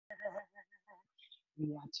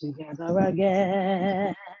We are together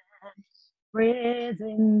again,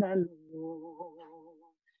 praising the Lord.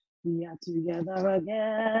 We are together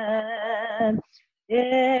again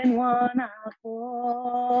in one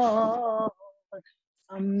accord.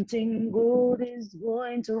 Something good is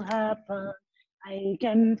going to happen. I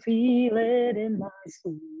can feel it in my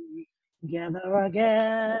soul. Together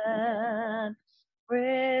again,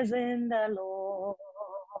 praising the Lord.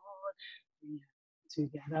 We are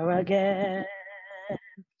together again,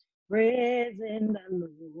 praising the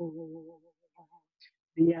Lord.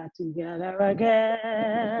 We are together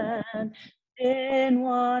again in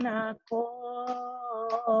one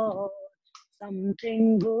accord.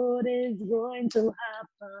 Something good is going to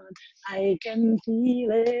happen. I can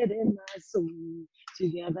feel it in my soul.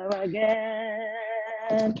 Together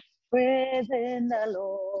again, praising the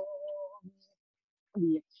Lord.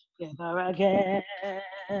 We are together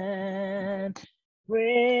again,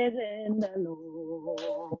 praising the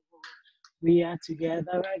Lord. We are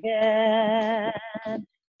together again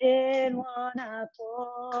in one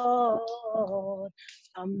accord.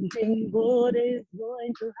 Something good is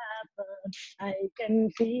going to happen. I can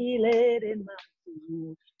feel it in my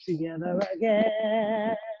soul. Together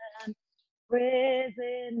again,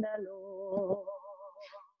 praising the Lord.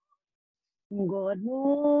 God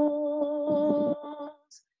moves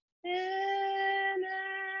in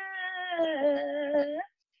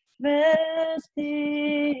majesty,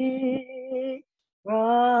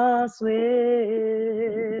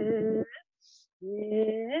 way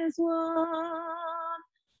is one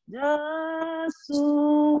just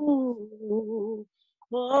to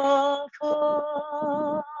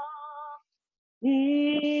perform.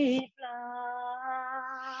 He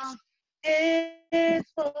planned his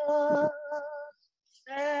footsteps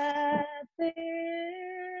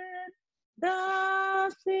in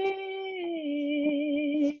the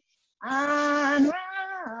sea and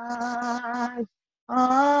rise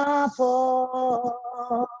upon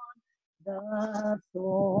the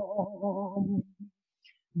storm.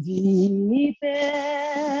 Deep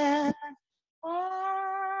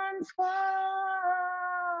on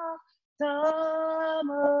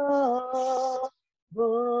summer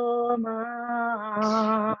woman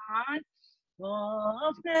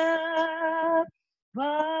of the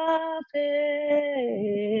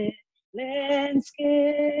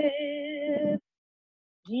landscape,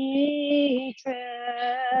 he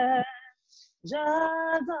treasures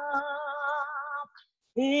up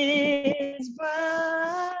his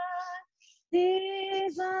bright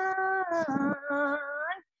design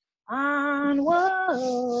and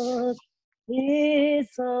was his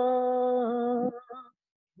sovereign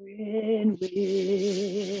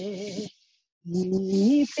way.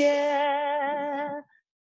 He fear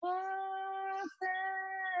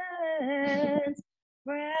perfect,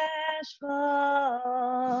 fresh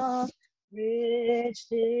from rich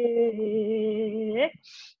day.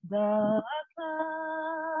 The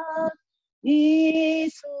cloud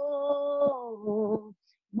is so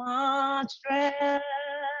much stress.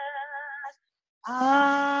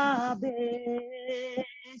 I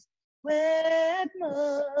base with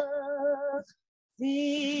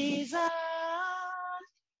mercies and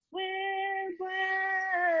with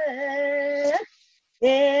breath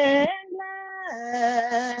and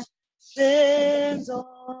blessings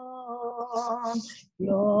on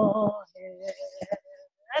your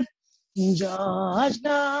head. Judge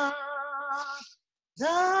not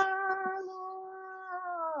the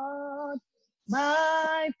Lord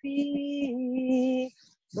my people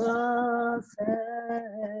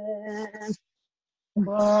send,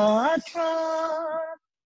 but trust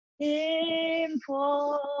him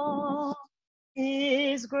for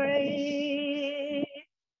his grace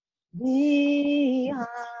behind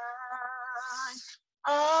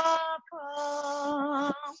a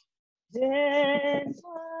providence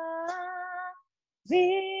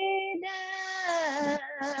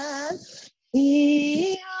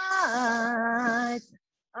he hides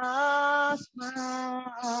a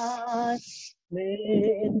smiling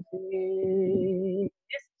face.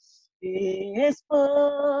 His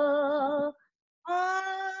full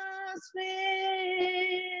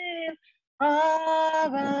will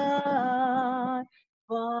arrive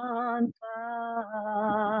one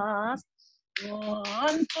fast,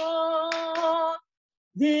 one for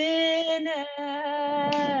dinner.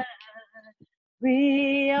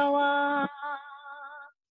 We are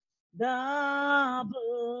the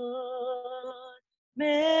blood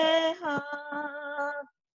may have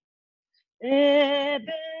a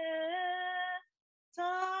better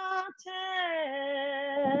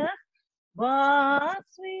taste, but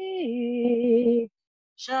sweet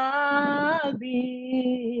shall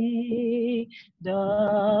be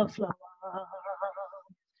the flower.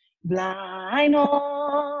 Blind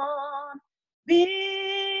on belief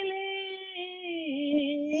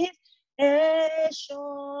is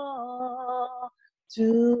sure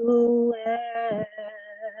to end,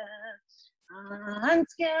 and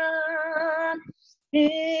can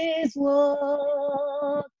his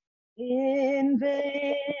work in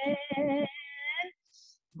vain.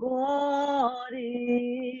 God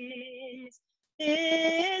is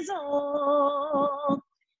his own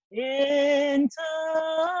interpreter,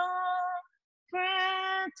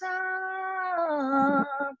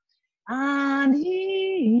 and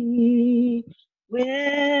he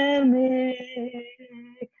will make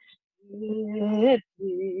it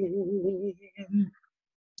win.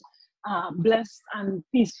 Blessed and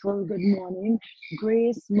peaceful good morning,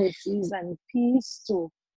 grace, mercies, and peace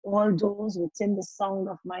to all those within the sound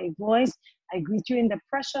of my voice. I greet you in the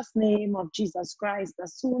precious name of Jesus Christ, the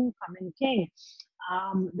soon coming King,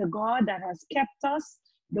 the God that has kept us,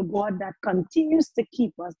 the God that continues to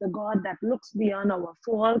keep us, the God that looks beyond our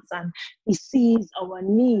faults and he sees our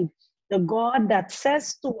need, the God that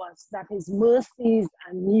says to us that his mercies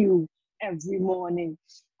are new every morning.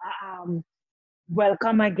 Um,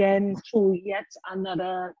 Welcome again to yet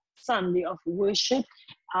another Sunday of worship.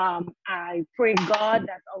 I pray, God,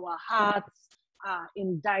 that our hearts are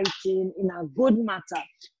inditing in a good matter,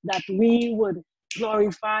 that we would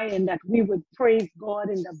glorify and that we would praise God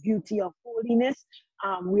in the beauty of holiness.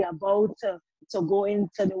 We are about to go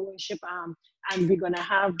into the worship, and we're gonna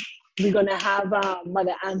have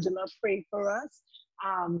Mother Angela pray for us.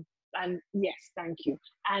 And yes, thank you.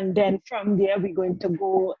 And then from there, we're going to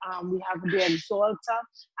go, we have the exalter,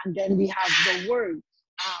 and then we have the word.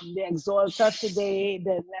 The exalter today,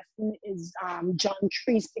 the lesson is John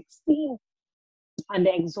 3:16, and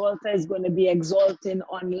the exalter is going to be exalting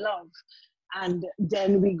on love. And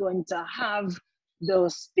then we're going to have the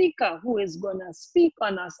speaker who is going to speak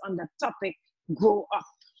on us on the topic, grow up.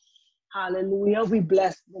 Hallelujah. We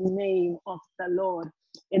bless the name of the Lord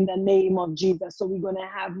in the name of Jesus. So we're going to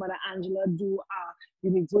have Mother Angela do a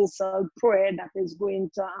universal prayer that is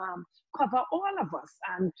going to cover all of us.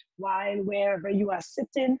 And while wherever you are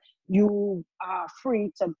sitting, you are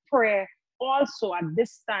free to pray also at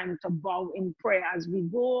this time, to bow in prayer as we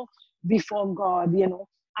go before God,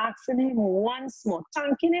 asking him once more,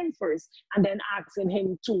 thanking him first, and then asking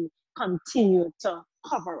him to continue to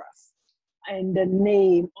cover us in the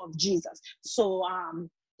name of Jesus. So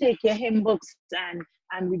take your hymn books, and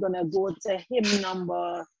we're gonna go to hymn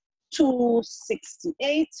number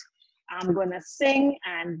 268. I'm gonna sing,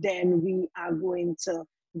 and then we are going to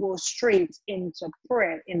go straight into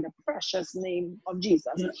prayer in the precious name of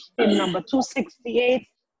Jesus. Hymn number 268,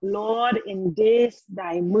 Lord, in this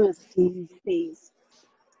thy mercy stays.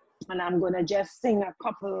 And I'm going to just sing a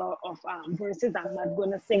couple of verses. I'm not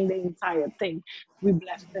going to sing the entire thing. We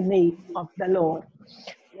bless the name of the Lord.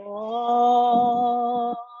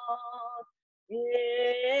 Lord,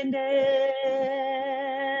 in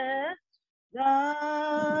there,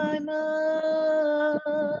 thy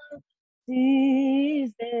mercy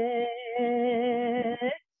is there.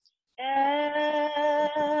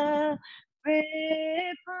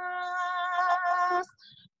 Every past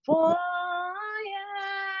for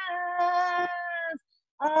years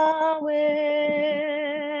away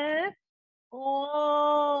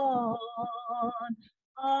on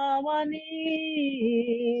our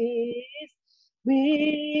knees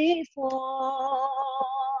we fall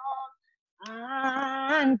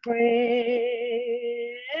and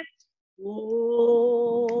pray.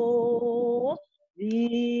 Oh,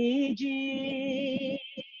 the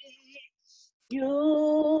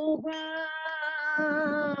you grant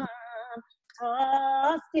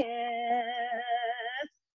us yes,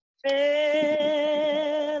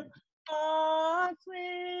 fill us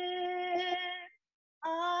with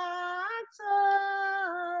our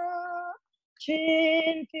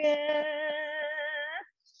touching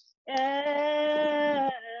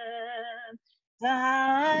and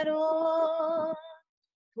that all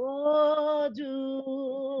for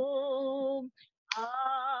doom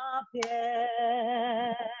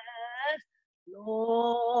appears.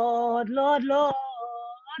 Lord, Lord, Lord,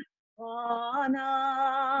 on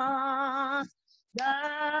us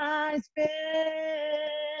thy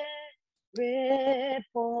spirit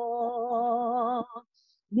pour.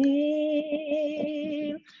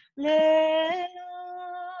 Kneel, lay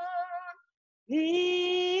on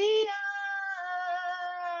thee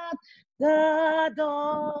at the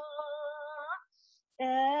door.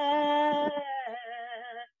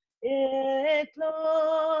 It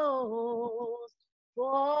closed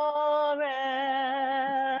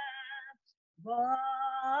forevermore.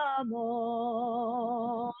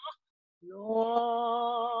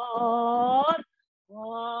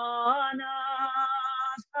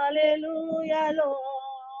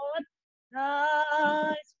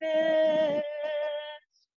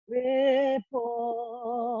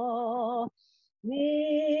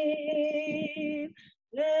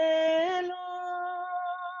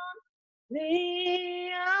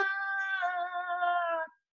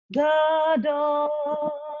 adore.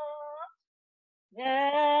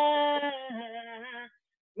 Yeah,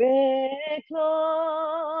 we're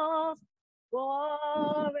close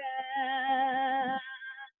forevermore.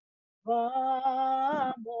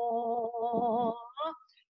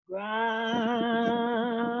 Grant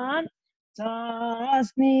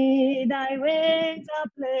us me thy wings a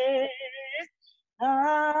place,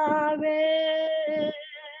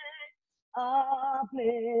 a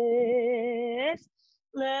place,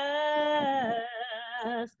 lest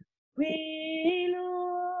we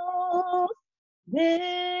lose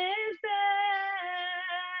this day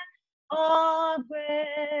of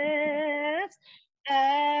grace,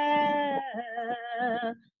 and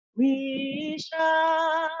we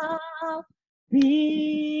shall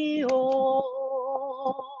behold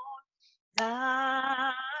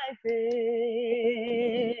thy face.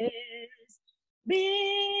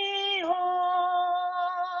 Behold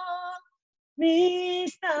me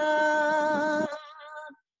stand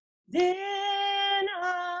in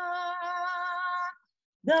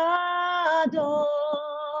the door,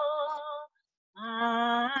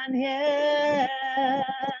 and here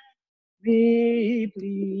we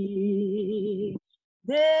plead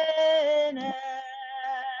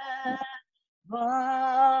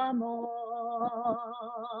evermore.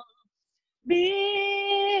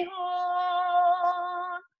 Behold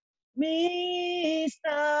me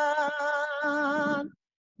stand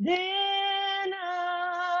in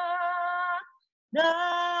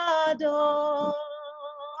the door,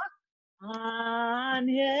 and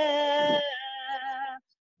here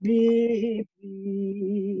we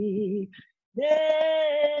plead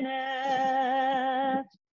evermore.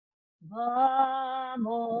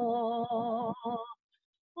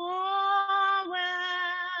 Oh, where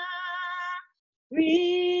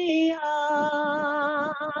we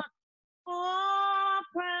are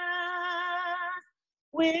oppressed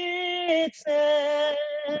with sin,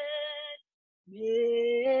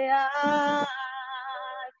 may I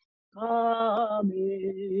come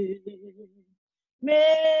in,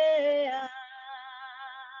 may I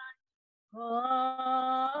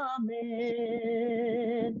come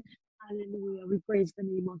in. Hallelujah. We praise the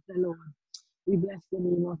name of the Lord. We bless the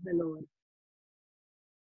name of the Lord.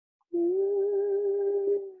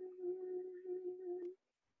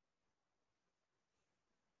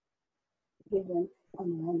 Given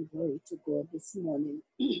honor and glory to God this morning.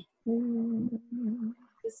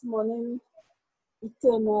 This morning,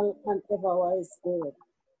 eternal and ever-wise God,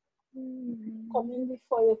 coming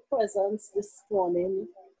before your presence this morning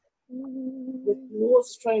with no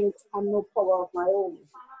strength and no power of my own.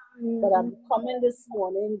 But I'm coming this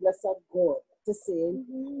morning, blessed God, to say,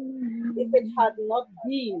 if it had not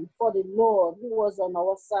been for the Lord who was on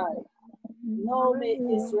our side, now may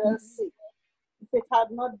Israel say, if it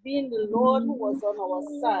had not been the Lord who was on our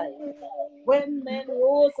side, when men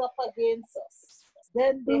rose up against us,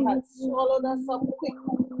 then they had swallowed us up quick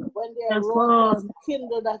when their wrath was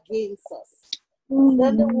kindled against us.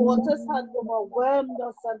 Then the waters had overwhelmed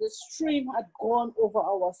us and the stream had gone over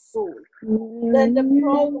our soul. Then the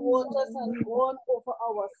proud waters had gone over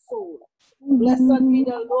our soul. Blessed be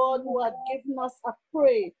the Lord who had given us a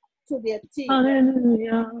prey to their teeth.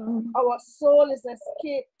 Hallelujah. Our soul is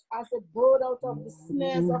escaped as a bird out of the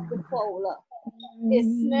snares of the fowler. A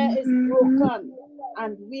snare is broken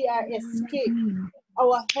and we are escaped.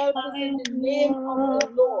 Our help is in the name of the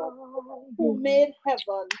Lord who made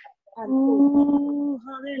heaven and earth.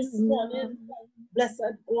 This morning,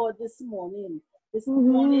 blessed God, this morning,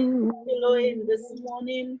 Elohim, this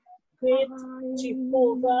morning, great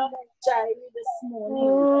Jehovah Jireh, this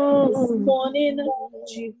morning,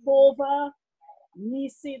 Jehovah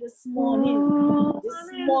Nisi, this morning,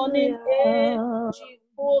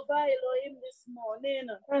 Jehovah Elohim, this morning,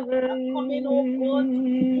 I'm coming, oh God, to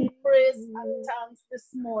give you praise and thanks this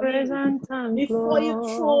morning. Before your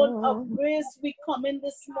throne of grace, we come in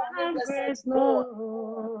this morning, blessed God.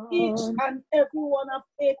 Each and every one of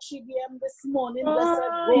HEBM this morning,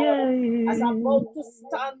 blessed God, as I'm about to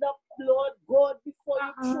stand up, Lord God, before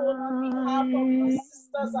your throne on behalf of my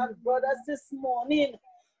sisters and brothers this morning.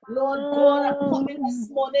 Lord God, I'm coming this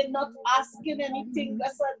morning not asking anything,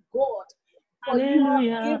 blessed God. For you have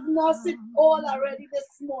given us it all already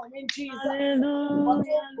this morning, Jesus. But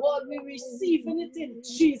oh God, we're receiving it in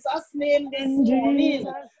Jesus' name this morning.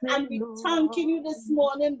 And we're thanking you this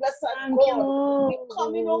morning, blessed God. We're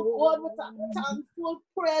coming, oh God, with a thankful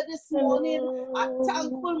prayer this morning, a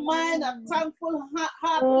thankful mind, a thankful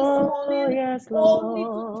heart this morning, only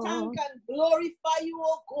to thank and glorify you,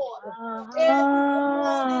 oh God. Every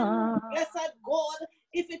morning, blessed God,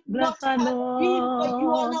 if it not Bless the had been for you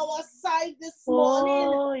on Lord. our side this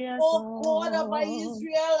morning. Oh, yes, Oh God of Lord.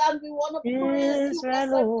 Israel, and we want to praise you, Israel,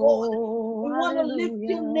 blessed God. oh, We want to lift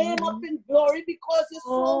your hallelujah. name up in glory because you're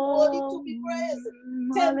so worthy to Oh, be praised.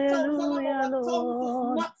 10,000 of hallelujah, our tongues is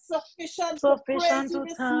Lord. not sufficient to praise Sufficient you to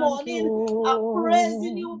this thank morning. I'm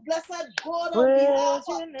praising you. you, blessed God, on behalf Praise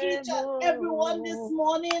of your each name, and everyone this oh,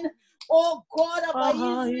 morning. Oh God of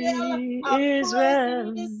Israel, I'm praising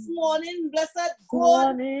you Israel. this morning, blessed God.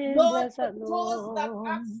 Morning, Lord, for blessed those that Lord.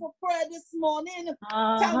 asked for prayer this morning,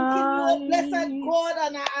 thanking you, I oh blessed God,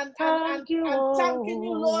 thank you, and thanking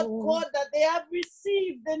you, Lord oh, God, that they have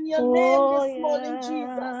received in your name oh this morning,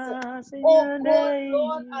 Jesus. yes, in Oh your God,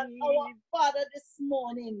 Lord, and our name, Father this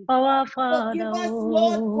morning. our Father, Forgive us,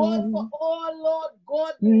 Lord God, for oh, all, Lord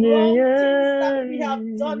God, the wrong things that yeah, we have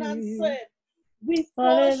done and said. We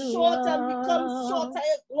fall short and we come short hallelujah, of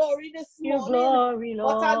your glory this your morning. glory,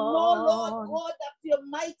 But I know, Lord Lord, God, that you're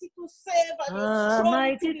mighty to save and you're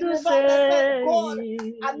strong to mighty to deliver, blessed God.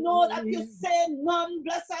 save. I know that you say none,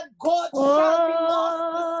 blessed God, shall be lost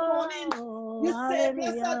this morning. You Oh, say,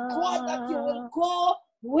 blessed God, that you will hallelujah. go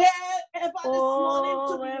wherever this morning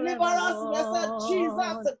to Oh, deliver wherever, us, blessed Jesus.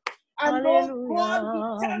 Lord. And oh God, we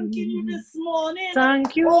Hallelujah. thanking you this morning.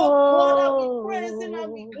 Thank you, Oh God, and we praising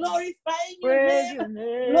and we oh. glorifying your Praise name. your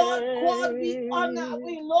Lord God, we honor,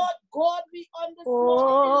 name. Lord God, we on this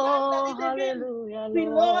morning, the land that Oh, we live in. hallelujah, We,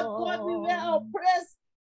 Lord God, we wear Lord. our praise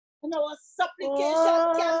and our supplication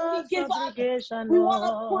can Oh, be given. supplication, We want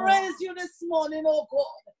to Lord. praise you this morning, oh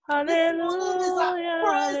God. This morning is a Hallelujah,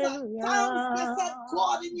 praise and thanks, blessed hallelujah.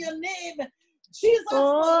 God, in your name.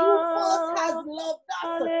 Jesus, for you first has Oh, loved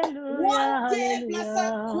us. hallelujah, One day,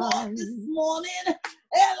 blessed God, hallelujah. this morning,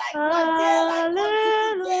 like a day like unto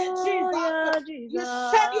today, Jesus. Hallelujah, You Jesus.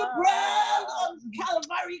 shed your blood on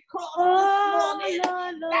Calvary cross this Oh, morning.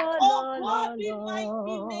 Lord, That, Lord, oh Lord, God, Lord, we might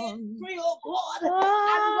be made Lord. free, oh God.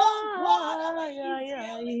 And oh God, Oh, our yeah,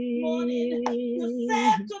 yeah, Israel this morning, you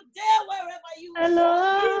said today, wherever you go,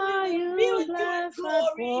 we hello, will be you with you in blessed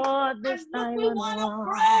glory. God And this look, time we and want to around.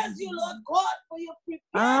 praise you, Lord God, for your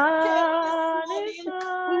prepared table this Ah, this morning.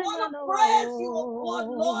 We time want to and praise you, oh God,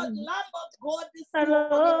 Lord, around. Lamb of God, this morning.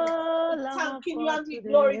 Hello, We Lamb of thanking you God and we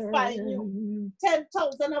glorifying you. today.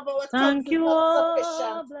 10,000 of our tongues Thank is you, not oh,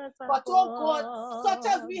 sufficient. blessed But oh God, such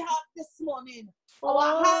as God. we have this morning, our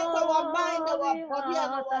heart, our mind, Oh, our we body,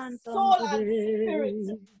 and heart our and tongue soul and spirit,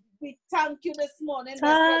 today. we thank you this morning,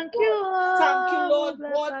 blessed Thank you, God. Thank you, oh, Lord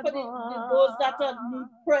God, blessed for those that are need God.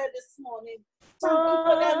 prayer this morning. Thank you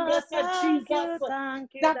for them, Oh, blessed Jesus, thank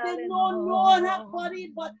you, that they darling, know no oh.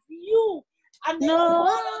 nobody but you. And they No call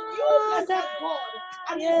on you, other, blessed God.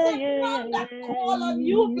 And you yeah, said, yeah, none yeah, that call on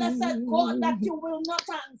you, blessed God, that yeah. you will not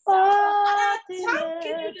answer. And Oh, I'm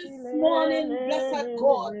thanking you this morning, blessed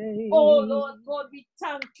God. Oh, Lord God, we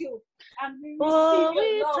thank you. And we receive oh, your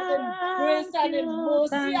we love in grace and in mercy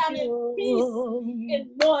thank and in peace you.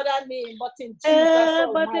 in no other name, but in Jesus'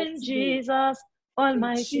 But in almighty name. Jesus'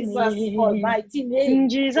 In almighty Jesus' name. almighty In name. In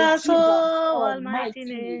Jesus' Jesus' almighty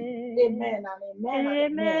almighty name. name. Amen and amen and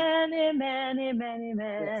amen. Amen, amen, amen,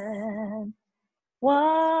 Yes. amen.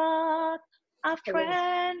 What a Hallelujah.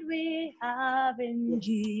 friend we have in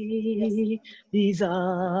Yes. Yes. Jesus.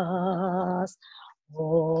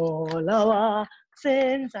 All our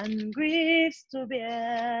sins and griefs to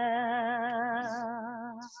bear.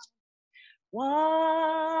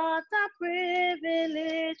 What a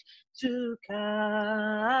privilege to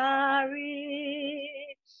carry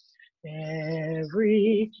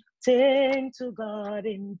everything to God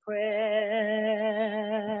in prayer.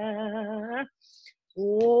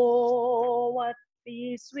 Oh, what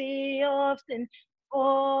peace we often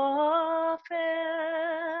forfeit.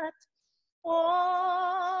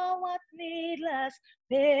 Oh, what needless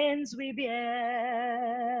pains we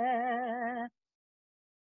bear.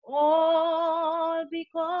 All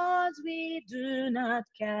because we do not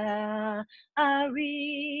carry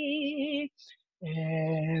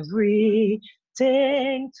everything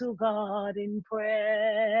to God in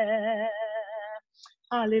prayer.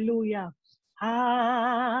 Hallelujah.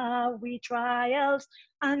 Have we trials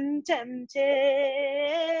and temptation?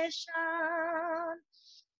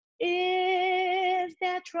 Is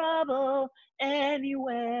there trouble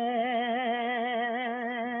anywhere?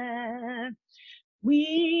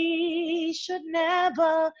 We should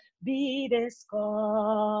never be discouraged.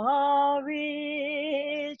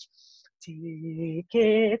 Take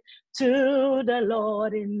it to the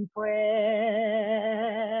Lord in prayer.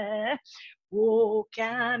 Oh,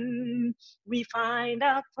 can we find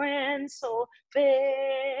a friend so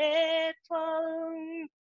faithful,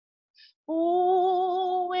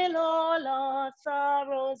 who will all our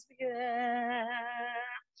sorrows bear?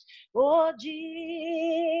 Oh,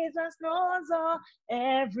 Jesus knows all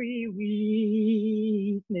every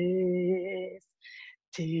weakness.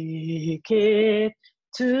 Take it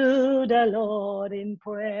to the Lord in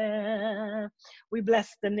prayer. We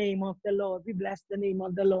bless the name of the Lord. We bless the name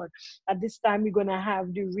of the Lord. At this time, we're going to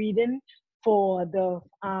have the reading for the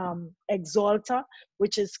Exalter,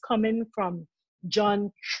 which is coming from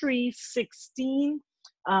John 3:16.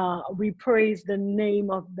 We praise the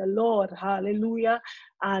name of the Lord. Hallelujah.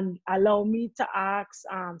 And allow me to ask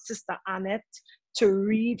Sister Annette to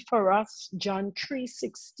read for us John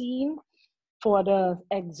 3:16 for the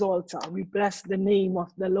Exalter. We bless the name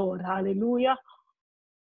of the Lord. Hallelujah.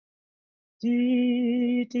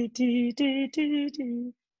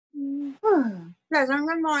 Pleasant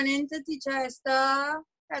good morning to Teacher Esther.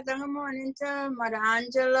 Pleasant good morning to Mother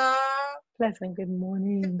Angela. Pleasant good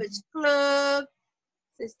morning. Church Clerk,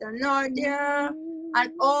 Sister Nodia,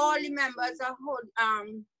 and all the members of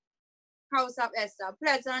House of Esther.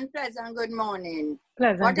 Pleasant good morning.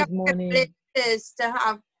 Pleasant good morning. What a privilege it is to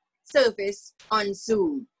have service on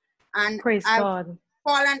Zoom. And Praise God.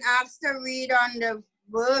 Call and ask to read on the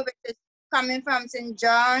word which is coming from St.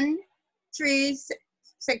 John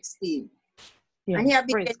 3:16. Yes, and here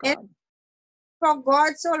praise begin it. God. For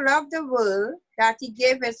God so loved the world that he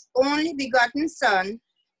gave his only begotten Son,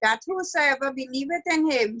 that whosoever believeth in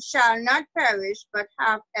him shall not perish but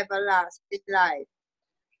have everlasting life.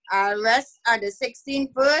 I'll rest at the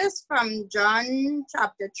 16th verse from John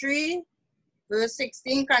chapter 3, verse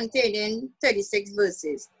 16, containing 36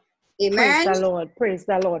 verses. Amen. Praise the Lord. Praise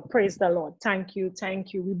the Lord. Praise the Lord. Thank you.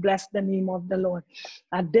 Thank you. We bless the name of the Lord.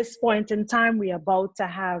 At this point in time, we are about to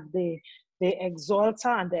have the Exalter,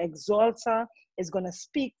 and the Exalter is going to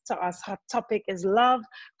speak to us. Her topic is love.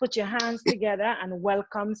 Put your hands together and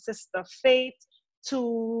welcome Sister Faith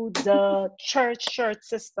to the church.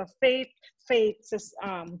 Sister Faith,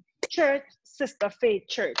 church, Sister Faith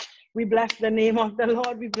Church. We bless the name of the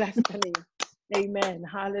Lord. We bless the name. Amen.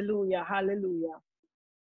 Hallelujah. Hallelujah.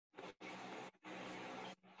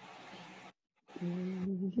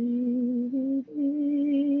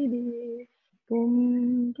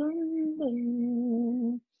 Boom, boom,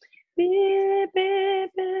 boom. Beep,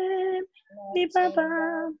 beep, beep. Beep, ba, ba.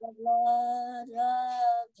 The blood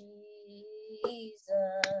of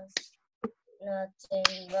Jesus,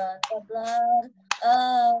 nothing but the blood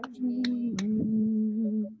of Jesus,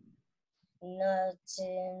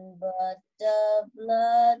 nothing but the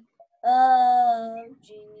blood of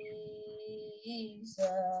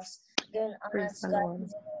Jesus. Giving honor to God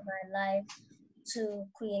who's in my life, to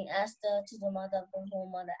Queen Esther, to the mother of the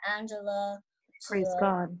home, Mother Angela, to Praise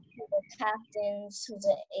God. to the captains, to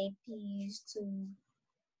the APs,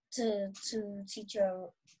 to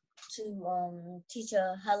teacher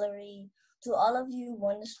Hillary, to all of you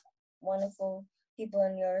wonderful people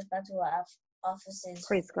in your respective offices,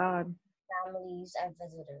 Praise God. families, and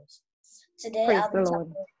visitors. Today Praise I'll be the talking Lord.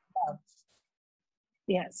 about love.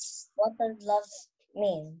 Yes. What does love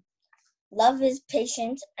mean? Love is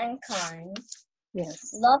patient and kind.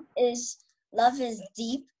 Yes. Love is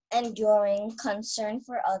deep, enduring concern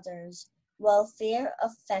for others, welfare,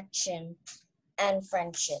 affection, and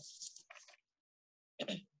friendship.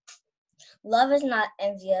 Love is not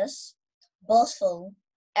envious, boastful,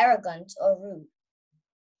 arrogant, or rude.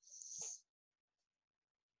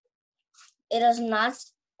 It does not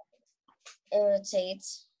irritate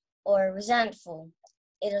or resentful.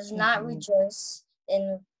 It does not rejoice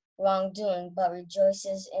in wrongdoing, but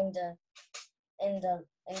rejoices in the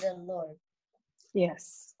Lord.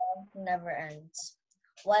 Yes. Love never ends.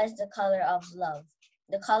 What is the color of love?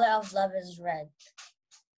 The color of love is red.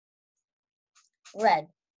 Red.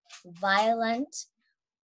 Violent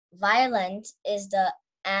is the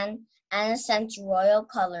ancient royal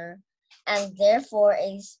color, and therefore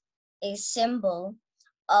a symbol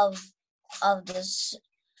of the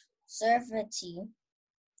sovereignty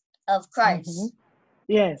of Christ.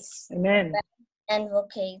 Yes. Amen. Red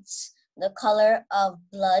advocates the color of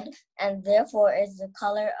blood, and therefore is the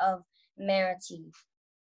color of mercy.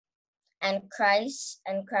 And Christ's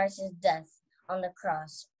death on the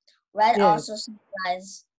cross. Red also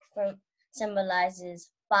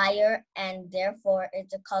symbolizes fire, and therefore is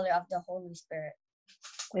the color of the Holy Spirit.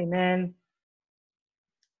 Amen.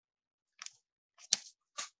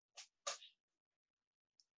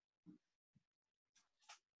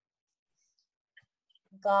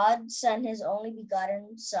 God sent his only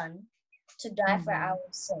begotten Son to die for our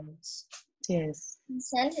sins. Yes. He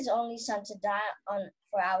sent his only Son to die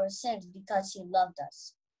for our sins because he loved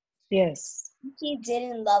us. Yes. If he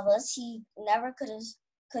didn't love us, he never could have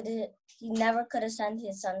sent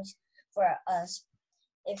his Son for us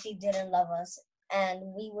if he didn't love us. and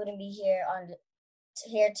we wouldn't be here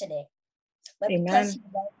here today. But because Amen. he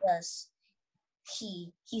loved us,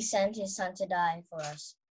 he sent his son to die for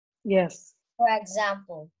us. Yes. For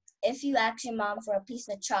example, if you ask your mom for a piece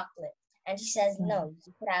of chocolate and she says no,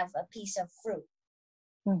 you could have a piece of fruit.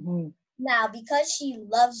 Mm-hmm. Now, because she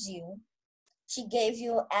loves you, she gave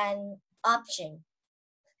you an option.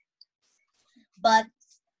 But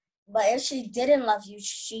if she didn't love you,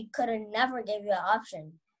 she could have never gave you an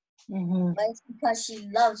option. Mm-hmm. But it's because she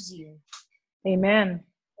loves you. Amen.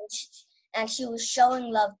 And she was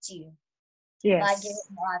showing love to you by giving Yes.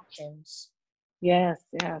 you options. Yes.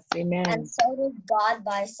 Yes. Amen. And so did God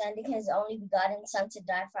by sending his only begotten son to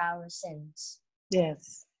die for our sins.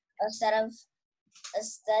 Yes. Instead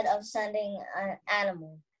of sending an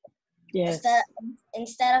animal. Yes.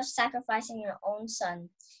 Instead of sacrificing your own son,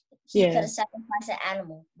 he could have sacrificed an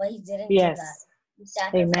animal, but he didn't do that. He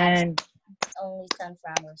sacrificed his only son for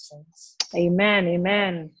our sins. Amen.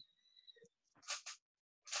 Amen.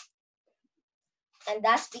 And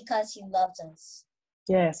that's because he loves us.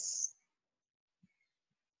 Yes.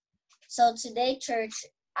 So today, church,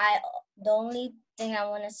 the only thing I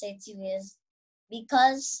want to say to you is,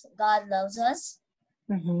 because God loves us,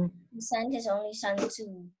 Mm-hmm. he sent his only son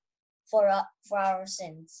for our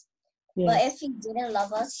sins. Yes. But if he didn't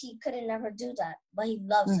love us, he could never do that. But he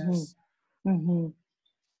loves us. Mm-hmm.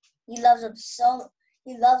 He loves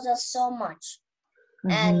us so much.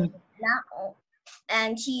 Mm-hmm.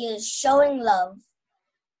 And he is showing love.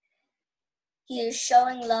 He is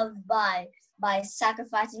showing love by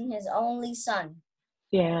sacrificing his only son.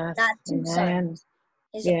 Yes. Not two sons.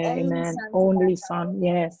 His only amen. son. Only son.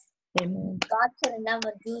 Yes. Amen. God could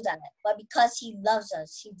never do that. But because he loves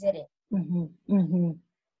us, he did it. Mm-hmm. Mm-hmm.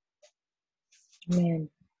 Amen.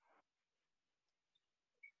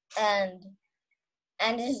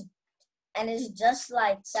 And it's just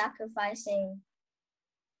like sacrificing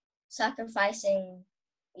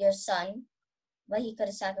your son, but he could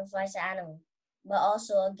have sacrificed an animal. But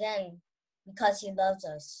also, again, because he loves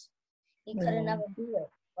us, he could have never do it,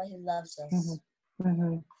 but he loves us. Mm-hmm.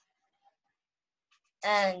 Mm-hmm.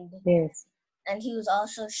 And yes. And he was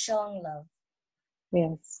also showing love.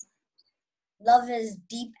 Yes. Love is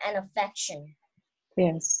deep and affection.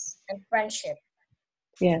 Yes. And friendship.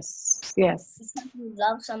 Yes. Yes. Because you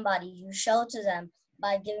love somebody, you show to them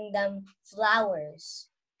by giving them flowers.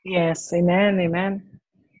 Yes. Amen. Amen.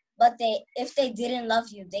 But if they didn't love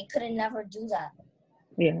you, they could never do that.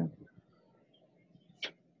 Yeah.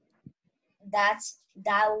 That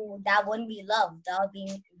wouldn't be love. That would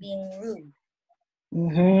be being rude.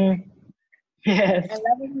 Mm-hmm. Yes. And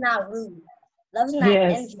love is not rude. Love is not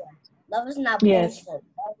envious. Love is not boastful.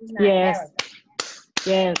 Love is not arrogant.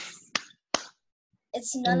 Yes.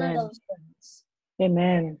 It's none of those things.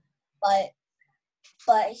 Amen. But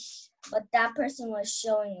that person was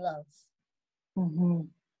showing love. Mm-hmm.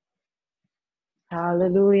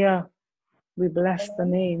 Hallelujah. We bless the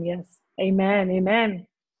name. Yes. Amen. Amen.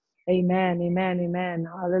 Amen. Amen. Amen.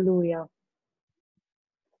 Hallelujah.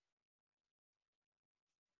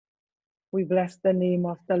 We bless the name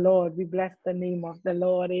of the Lord. We bless the name of the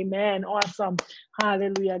Lord. Amen. Awesome.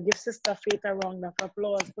 Hallelujah. Give Sister Faith a round of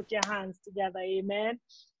applause. Put your hands together. Amen.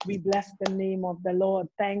 We bless the name of the Lord.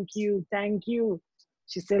 Thank you. Thank you.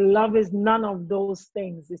 She said, love is none of those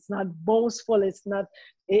things. It's not boastful. It's not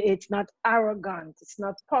arrogant. It's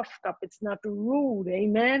not puffed up. It's not rude.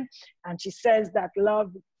 Amen. And she says that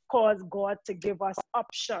love cause God to give us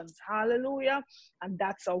options. Hallelujah. And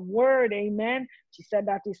that's a word. Amen. She said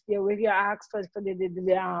that is there. If you ask for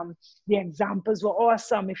the examples were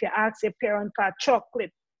awesome. If you ask your parent for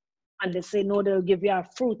chocolate, and they say, no, they'll give you a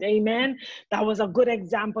fruit. Amen. That was a good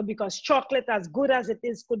example, because chocolate, as good as it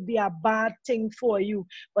is, could be a bad thing for you.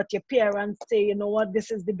 But your parents say, you know what, this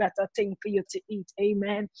is the better thing for you to eat.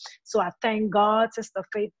 Amen. So I thank God, Sister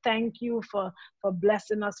Faith. Thank you for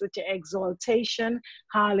blessing us with your exaltation.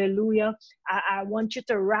 Hallelujah. I want you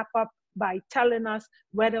to wrap up by telling us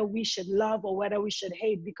whether we should love or whether we should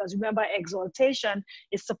hate, because remember, exaltation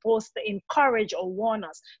is supposed to encourage or warn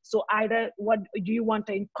us. So either, what do you want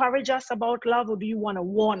to encourage us about love, or do you want to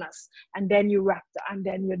warn us? And then you wrap and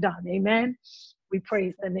then you're done. Amen. We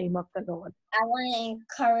praise the name of the Lord. I want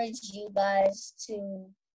to encourage you guys to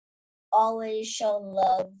always show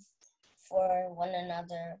love for one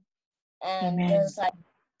another, and Amen. just like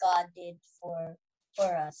God did for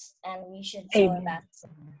us, and we should show it back to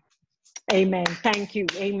him. Amen. Thank you.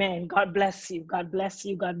 Amen. God bless you. God bless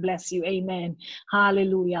you. God bless you. Amen.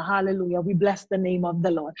 Hallelujah. Hallelujah. We bless the name of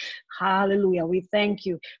the Lord. Hallelujah. We thank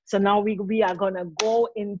you. So now we are gonna go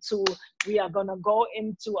into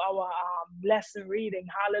our lesson reading.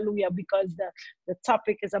 Hallelujah. Because the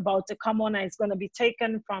topic is about to come on, and it's going to be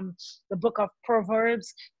taken from the book of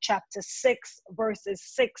Proverbs, chapter 6, verses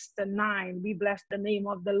 6 to 9. We bless the name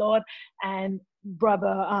of the Lord. And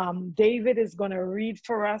brother David is going to read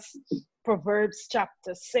for us Proverbs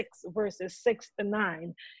chapter 6, verses 6 to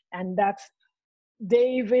 9. And that's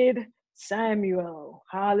David Samuel.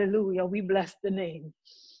 Hallelujah. We bless the name.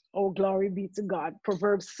 Oh, glory be to God.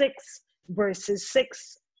 Proverbs 6, verses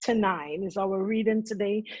 6 to 9 is our reading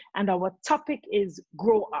today. And our topic is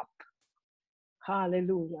grow up.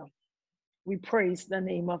 Hallelujah. We praise the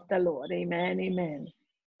name of the Lord. Amen. Amen.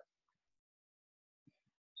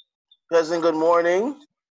 Pleasant good morning.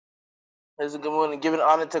 Pleasant good morning. Giving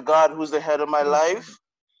honor to God, who's the head of my life.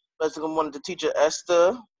 Pleasant good morning to Teacher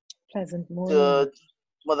Esther. Pleasant morning. To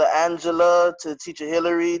Mother Angela, to Teacher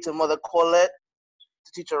Hillary, to Mother Colette,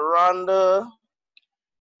 to Teacher Rhonda,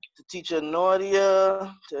 to Teacher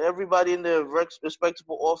Nodia, to everybody in their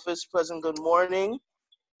respectable office. Pleasant good morning.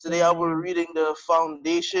 Today I will be reading the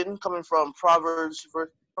foundation coming from Proverbs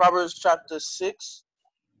chapter 6,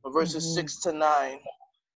 verses 6 to 9.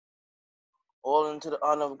 All into the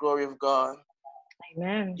honor and glory of God.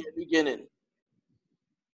 Amen. Beginning.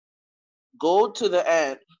 Go to the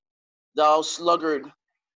ant, thou sluggard,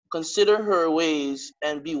 consider her ways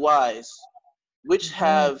and be wise, which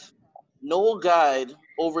have no guide,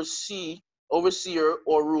 overseer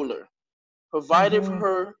or ruler, provided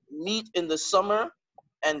her meat in the summer,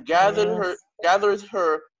 and gathered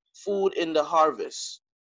her food in the harvest.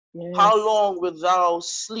 Yes. How long wilt thou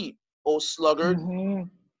sleep, O sluggard?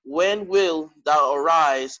 When will thou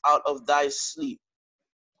arise out of thy sleep?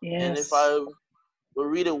 Yes. And if I will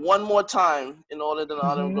read it one more time in order to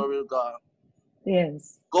honor and glory of God.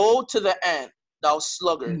 Yes. Go to the ant, thou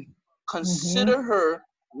sluggard, consider her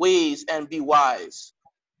ways and be wise,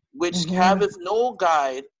 which haveth no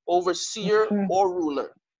guide, overseer or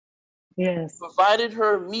ruler. Yes. Provided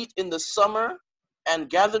her meat in the summer, and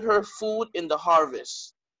gathered her food in the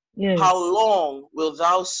harvest. Yes. How long wilt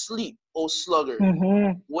thou sleep, O sluggard?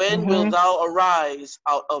 When wilt thou arise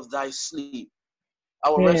out of thy sleep? I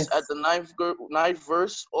will rest at the ninth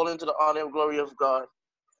verse, all into the honor and glory of God.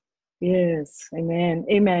 Yes, amen,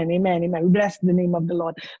 amen, amen, amen. We bless the name of the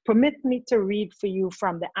Lord. Permit me to read for you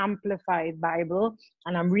from the Amplified Bible,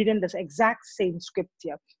 and I'm reading this exact same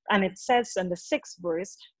scripture. And it says in the 6th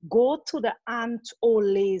verse, go to the ant, O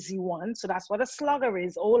lazy one. So that's what a slugger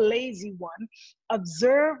is, O lazy one.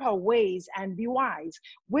 Observe her ways and be wise,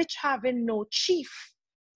 which having no chief,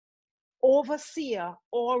 overseer,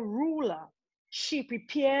 or ruler, she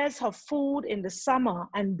prepares her food in the summer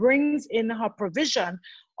and brings in her provision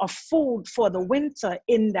of food for the winter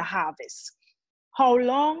in the harvest. How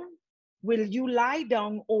long will you lie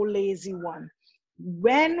down, O lazy one?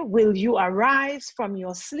 When will you arise from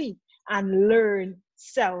your sleep and learn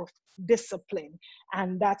self-discipline?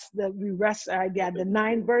 And that's we rest right there. The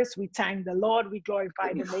 9th verse, we thank the Lord, we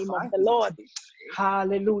glorify the name of the Lord.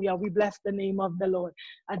 Hallelujah. We bless the name of the Lord.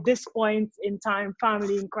 At this point in time,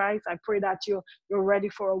 family in Christ, I pray that you're ready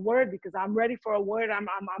for a word, because I'm ready for a word. I'm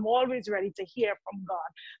always ready to hear from God,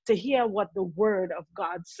 to hear what the word of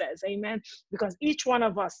God says. Amen. Because each one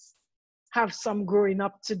of us have some growing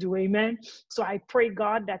up to do. Amen. So I pray,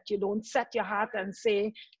 God, that you don't set your heart and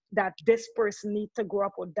say that this person needs to grow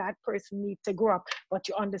up or that person needs to grow up, but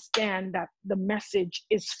you understand that the message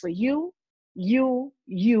is for you,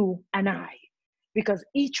 and I, because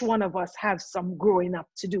each one of us have some growing up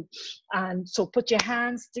to do. And so put your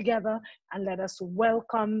hands together and let us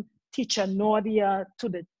welcome Teacher Nodia to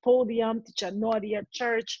the podium. Teacher Nodia,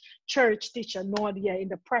 church, Teacher Nodia, in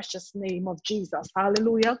the precious name of Jesus.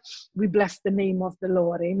 Hallelujah. We bless the name of the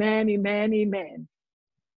Lord. Amen, amen, amen.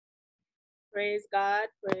 Praise God,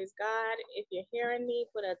 praise God. If you're hearing me,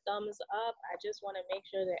 put a thumbs up. I just want to make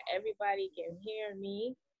sure that everybody can hear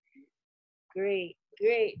me. Great,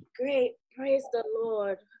 great, great. Praise the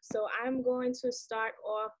Lord. So I'm going to start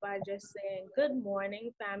off by just saying good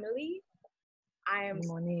morning, family. I am good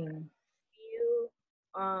morning. You.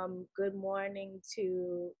 Good morning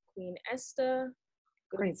to Queen Esther.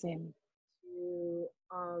 Praise him. To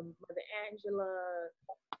Mother Angela,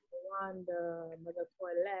 Wanda, Mother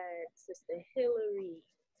Paulette, Sister Hillary,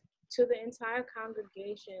 to the entire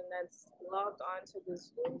congregation that's logged on to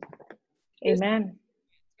this Zoom. Amen.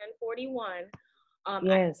 1041.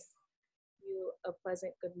 Yes. You a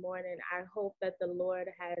pleasant good morning. I hope that the Lord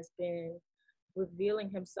has been revealing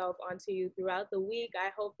himself unto you throughout the week. I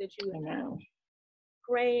hope that you Amen.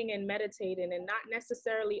 praying and meditating, and not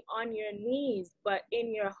necessarily on your knees, but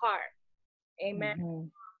in your heart. Amen.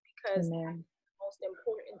 Mhm. Because Amen. the most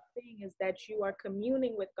important thing is that you are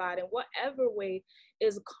communing with God in whatever way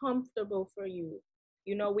is comfortable for you.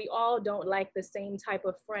 You know, we all don't like the same type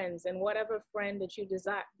of friends, and whatever friend that you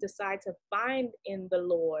decide to find in the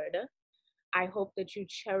Lord, I hope that you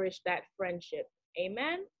cherish that friendship.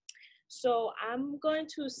 Amen. So I'm going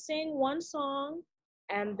to sing one song,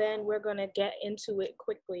 and then we're going to get into it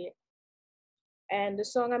quickly. And the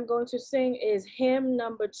song I'm going to sing is hymn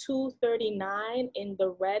number 239 in the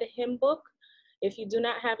red hymn book. If you do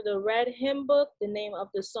not have the red hymn book, the name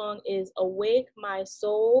of the song is Awake My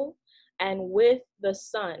Soul and With the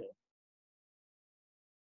Sun.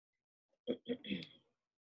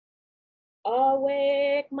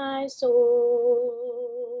 Awake my soul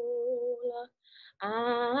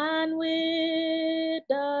and with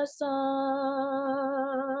the sun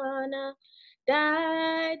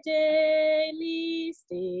thy daily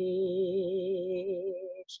stage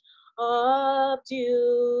of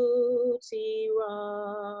duty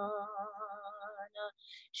run.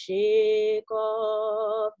 Shake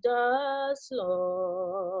off the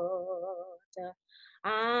sloth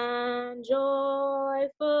and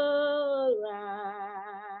joyful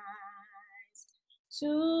rise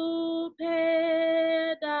to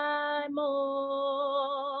pay thy morning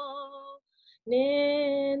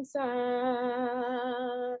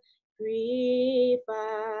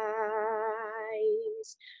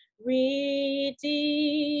sacrifice.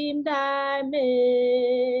 Redeem thy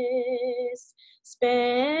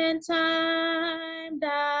spent time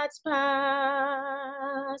that's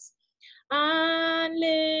past, and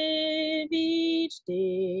live each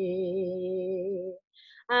day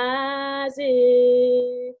as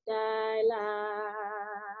if thy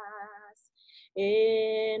last.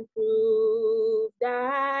 Improve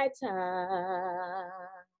thy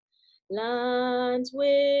talents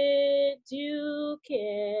with due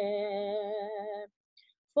care,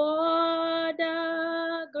 for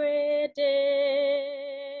the great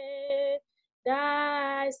day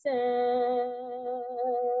thyself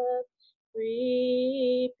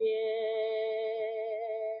prepare.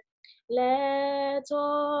 Let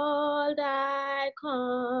all thy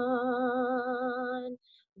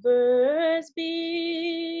converse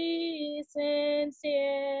be sincere,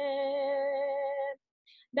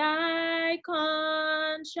 thy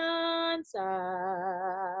conscience as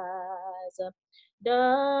the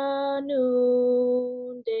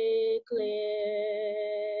clear.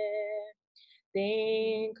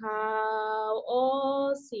 Think how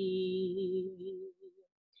all see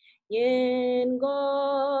in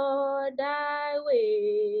God thy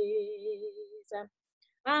ways,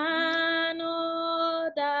 and all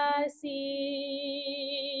thy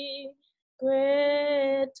secret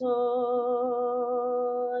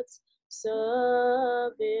thoughts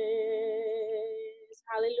service.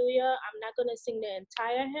 Hallelujah. I'm not going to sing the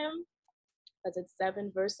entire hymn because it's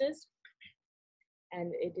 7 verses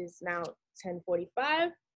and it is now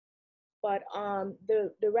 10:45. But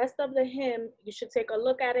the rest of the hymn, you should take a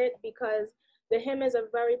look at it, because the hymn is a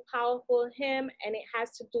very powerful hymn, and it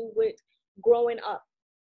has to do with growing up,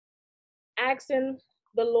 asking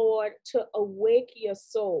the Lord to awake your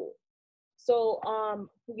soul. So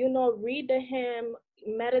read the hymn,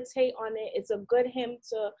 meditate on it. It's a good hymn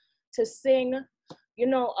to sing.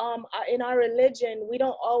 In our religion, we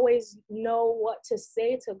don't always know what to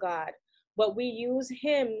say to God, but we use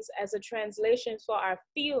hymns as a translation for our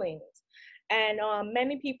feelings. And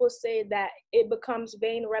many people say that it becomes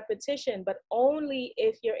vain repetition, but only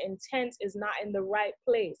if your intent is not in the right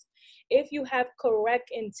place. If you have correct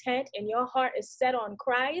intent and your heart is set on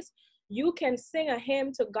Christ, you can sing a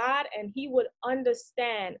hymn to God and he would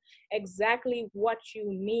understand exactly what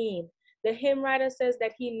you mean. The hymn writer says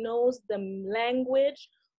that he knows the language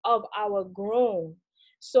of our groan.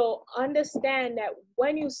 So understand that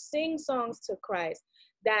when you sing songs to Christ,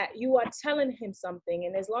 that you are telling him something.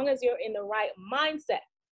 And as long as you're in the right mindset,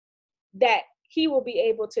 that he will be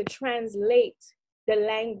able to translate the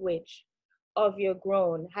language of your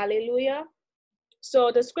groan. Hallelujah.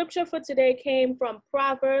 So the scripture for today came from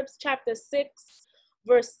Proverbs chapter 6,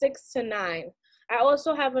 verse 6 to 9. I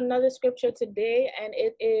also have another scripture today, and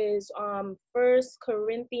it is 1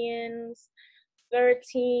 Corinthians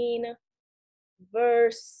 13,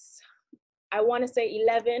 verse, I want to say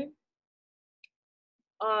 11.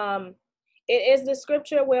 It is the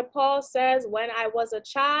scripture where Paul says, when I was a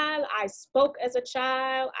child, I spoke as a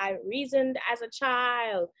child, I reasoned as a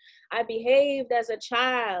child, I behaved as a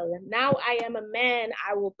child. Now I am a man,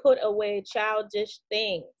 I will put away childish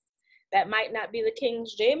things. That might not be the King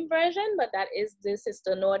James version, but that is the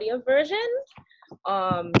Sister Nodia version.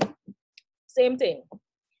 Same thing,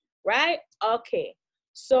 right? Okay,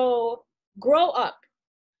 so grow up.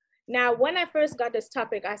 Now, when I first got this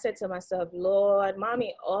topic, I said to myself, Lord,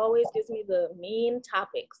 mommy always gives me the mean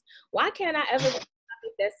topics. Why can't I ever get a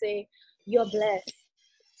topic that say you're blessed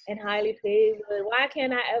and highly favored? Why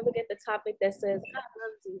can't I ever get the topic that says God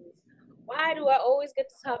loves you? Why do I always get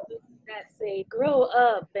the topic that say grow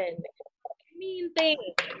up and mean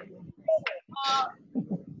things?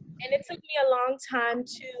 And it took me a long time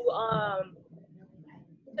to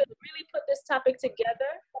really put this topic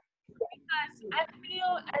together, because I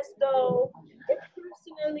feel as though it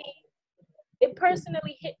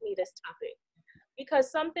personally hit me, this topic,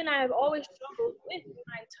 because something I have always struggled with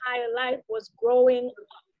my entire life was growing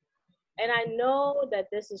up. And I know that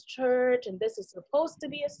this is church and this is supposed to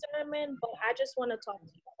be a sermon, but I just want to talk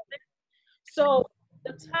to you. So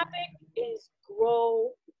the topic is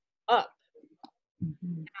grow up.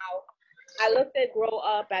 Now, I looked at grow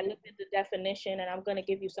up, I looked at the definition, and I'm going to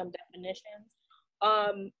give you some definitions.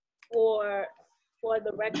 For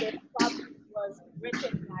the record, Proverbs was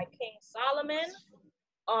written by King Solomon.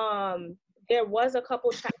 There was a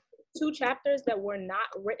couple two chapters that were not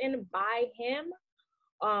written by him.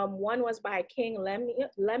 One was by King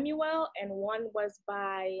Lemuel, and one was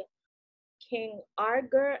by King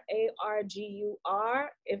Argur, Argur,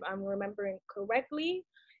 if I'm remembering correctly.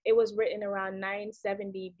 It was written around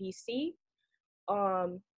 970 BC.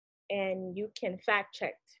 And you can fact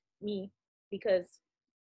check me, because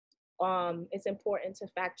it's important to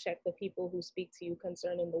fact check the people who speak to you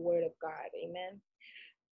concerning the word of God. Amen.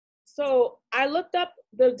 So I looked up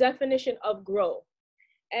the definition of grow.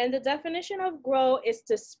 And the definition of grow is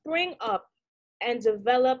to spring up and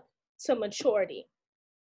develop to maturity.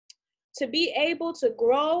 To be able to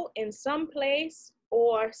grow in some place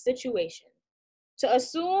or situation. To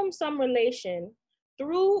assume some relation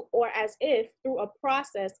through or as if through a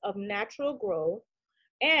process of natural growth,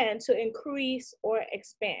 and to increase or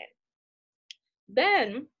expand.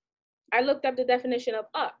 Then I looked up the definition of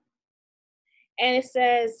up. And it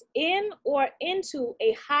says in or into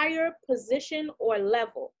a higher position or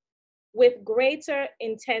level with greater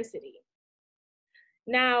intensity.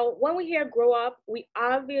 Now, when we hear grow up, we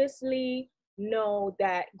obviously know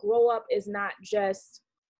that grow up is not just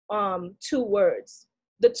two words.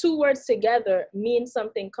 The two words together mean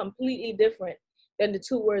something completely different than the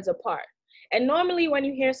two words apart. And normally when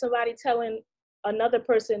you hear somebody telling another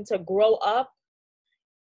person to grow up,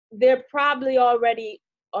 they're probably already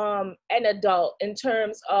an adult in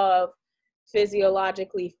terms of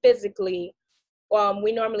physiologically, physically.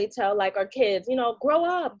 We normally tell like our kids, grow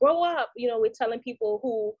up, grow up. We're telling people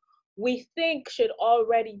who we think should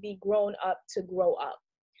already be grown up to grow up.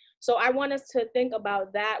 So I want us to think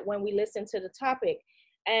about that when we listen to the topic.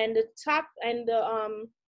 And the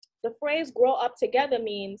phrase grow up together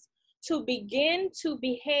means to begin to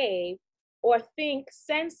behave or think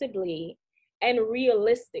sensibly and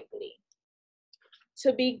realistically.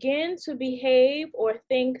 To begin to behave or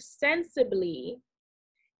think sensibly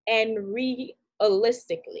and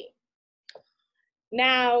realistically.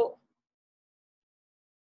 Now,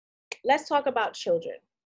 let's talk about children.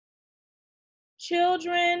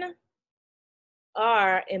 Children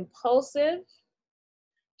are impulsive.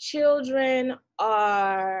 Children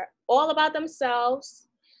are all about themselves.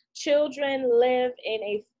 Children live in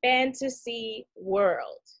a fantasy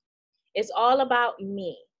world. It's all about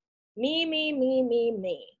me. Me, me, me, me,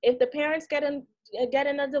 me. If the parents get in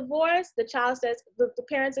a divorce, the child says the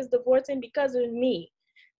parents is divorcing because of me.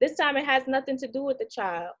 This time it has nothing to do with the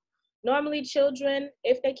child. Normally children,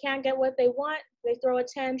 if they can't get what they want, they throw a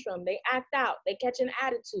tantrum, they act out, they catch an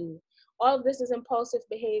attitude. All of this is impulsive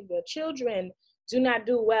behavior. Children do not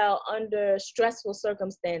do well under stressful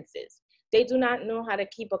circumstances. They do not know how to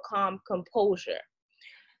keep a calm composure.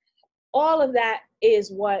 All of that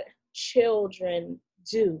is what children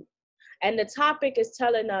do. And the topic is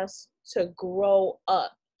telling us to grow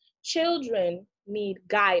up. Children need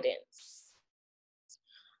guidance.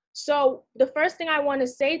 So the first thing I want to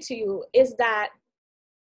say to you is that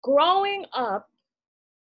growing up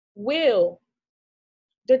will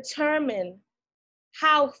determine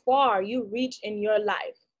how far you reach in your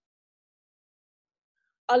life.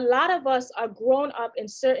 A lot of us are grown up in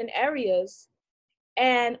certain areas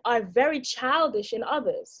and are very childish in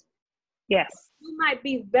others. Yes. You might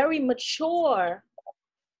be very mature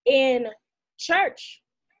in church,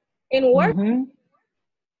 in work.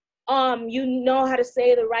 Mm-hmm. You know how to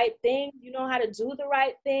say the right thing, you know how to do the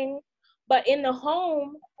right thing, but in the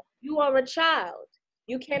home, you are a child.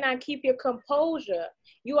 You cannot keep your composure.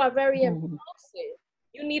 You are very impulsive.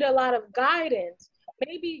 You need a lot of guidance.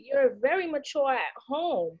 Maybe you're very mature at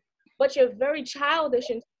home, but you're very childish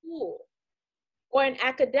in school or in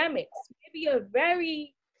academics. Maybe you're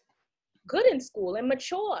very good in school and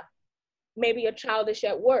mature. Maybe you're childish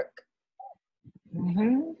at work.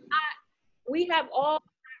 We have all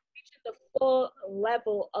reached the full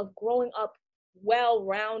level of growing up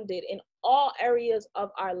well-rounded in all areas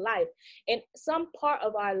of our life. In some part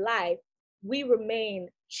of our life, we remain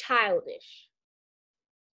childish.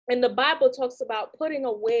 And the Bible talks about putting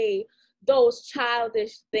away those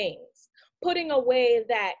childish things, putting away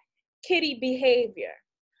that kiddie behavior.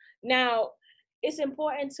 Now, it's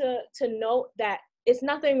important to note that it's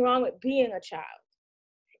nothing wrong with being a child.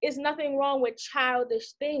 It's nothing wrong with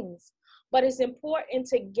childish things, but it's important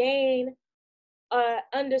to gain an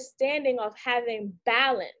understanding of having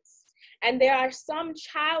balance. And there are some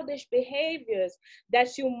childish behaviors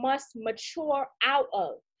that you must mature out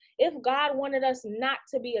of. If God wanted us not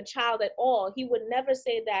to be a child at all, he would never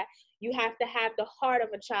say that you have to have the heart of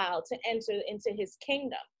a child to enter into his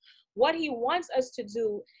kingdom. What he wants us to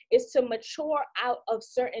do is to mature out of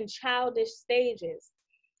certain childish stages.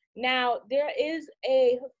 Now, there is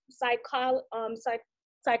a psychology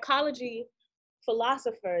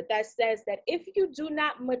philosopher that says that if you do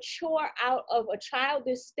not mature out of a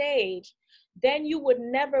childish stage, then you would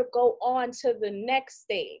never go on to the next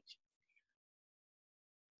stage.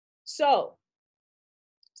 So,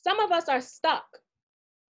 some of us are stuck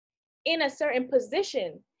in a certain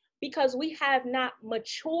position because we have not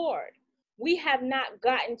matured. We have not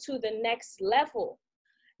gotten to the next level.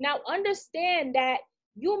 Now, understand that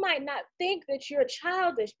you might not think that you're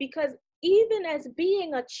childish, because even as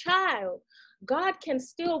being a child, God can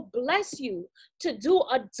still bless you to do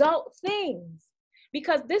adult things,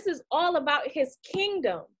 because this is all about his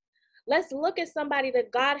kingdom. Let's look at somebody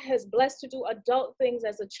that God has blessed to do adult things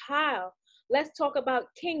as a child. Let's talk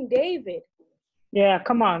about King David. Yeah,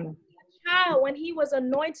 come on. Child, when he was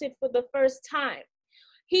anointed for the first time,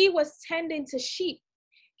 he was tending to sheep.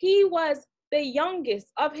 He was the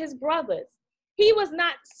youngest of his brothers. He was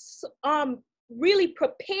not really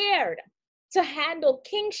prepared to handle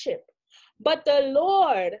kingship, but the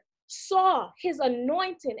Lord saw his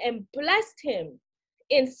anointing and blessed him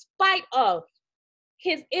in spite of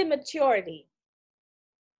his immaturity.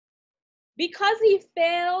 Because he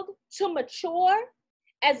failed to mature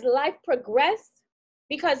as life progressed,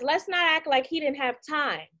 because let's not act like he didn't have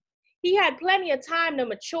time. He had plenty of time to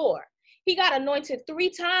mature. He got anointed 3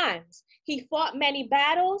 times. He fought many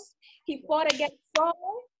battles. He fought against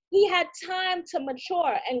Saul. He had time to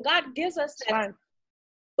mature, and God gives us that time.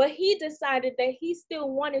 But he decided that he still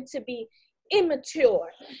wanted to be immature.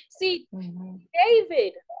 See,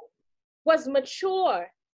 David was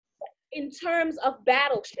mature in terms of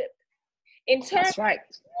battleship, in terms of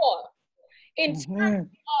war, in terms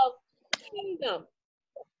of kingdom.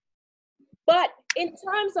 But in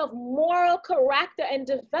terms of moral character and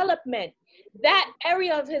development, that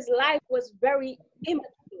area of his life was very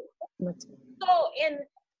immature. So in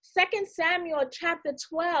 2 Samuel chapter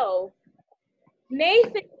 12,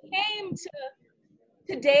 Nathan came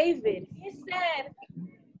to David. He said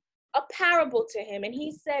a parable to him, and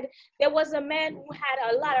he said there was a man who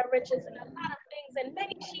had a lot of riches and a lot of things and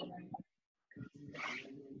many sheep.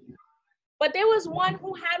 But there was one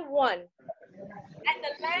who had one, and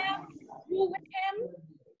the lamb grew with him,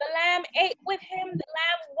 the lamb ate with him, the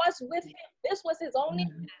lamb was with him. This was his only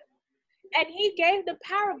lamb. And he gave the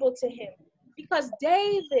parable to him because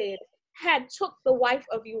David had took the wife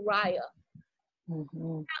of Uriah.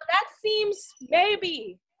 Now that seems,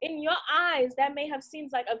 maybe in your eyes, that may have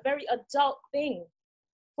seemed like a very adult thing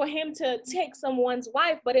for him to take someone's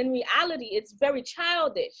wife, but in reality, it's very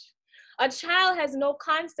childish. A child has no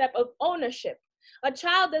concept of ownership. A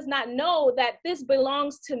child does not know that this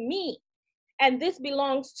belongs to me and this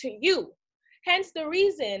belongs to you. Hence the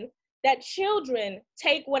reason that children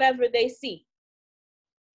take whatever they see.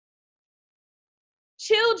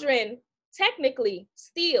 Children technically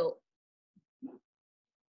steal.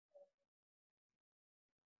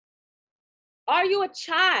 Are you a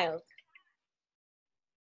child?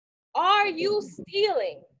 Are you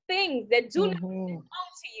stealing things that do not belong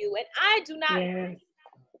to you? And I do not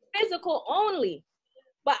physical only,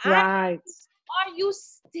 but are you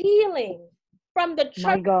stealing from the church?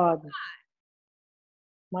 My God.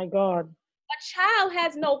 My God. A child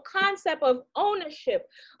has no concept of ownership.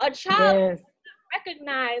 A child doesn't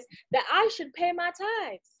recognize that I should pay my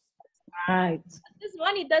tithes. Right. This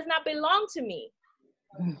money does not belong to me.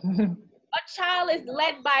 A child is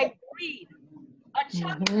led by greed. A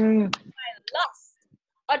child is led by lust.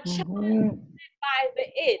 A child is led by the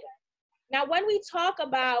id. Now, when we talk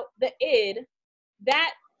about the id,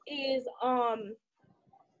 that is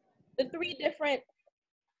the three different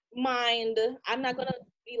mind, I'm not gonna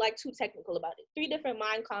be like too technical about it. Three different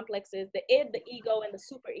mind complexes: the id, the ego, and the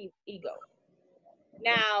super ego.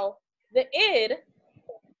 Now, the id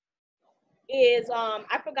is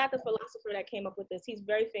I forgot the philosopher that came up with this. He's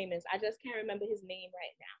very famous. I just can't remember his name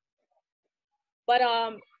right now. But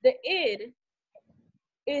the id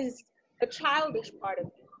is the childish part of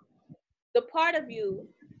you, the part of you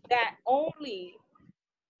that only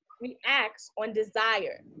reacts on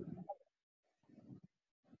desire.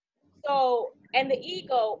 So, and the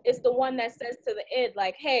ego is the one that says to the id,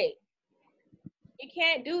 like, hey, you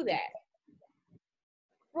can't do that.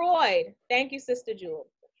 Freud, thank you, Sister Jewel.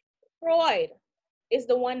 Freud is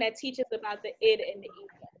the one that teaches about the id and the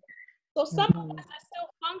ego. So some of us are still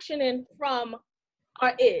functioning from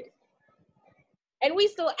our id. And we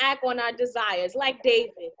still act on our desires, like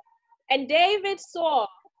David. And David saw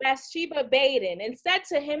Bathsheba bathing and said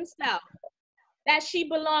to himself that she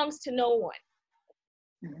belongs to no one.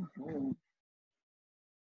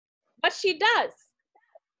 But she does.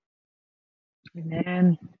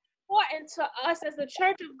 Amen. Important to us as the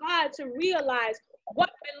Church of God to realize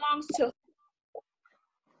what belongs to who.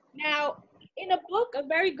 Now, in a book, a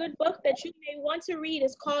very good book that you may want to read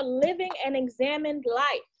is called Living an Examined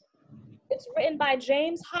Life. It's written by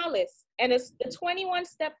James Hollis, and it's the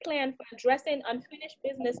 21-step plan for addressing unfinished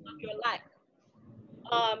business of your life.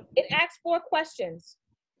 It asks 4 questions.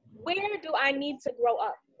 Where do I need to grow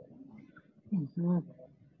up?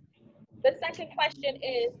 The second question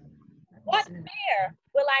is, what fear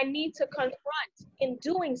will I need to confront in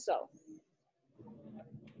doing so?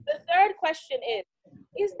 The third question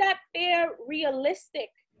is that fear realistic,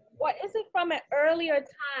 or is it from an earlier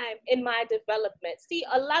time in my development? See,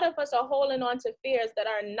 a lot of us are holding on to fears that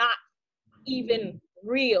are not even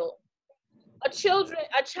real. A child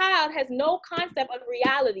has no concept of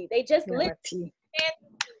reality. They just live in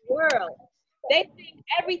the world. They think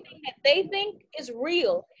everything that they think is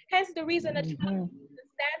real. Hence the reason a child believes in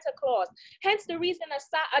Santa Claus. Hence the reason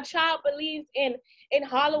a child believes in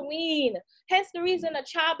Halloween. Hence the reason a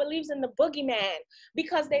child believes in the boogeyman.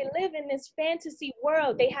 Because they live in this fantasy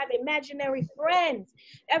world. They have imaginary friends.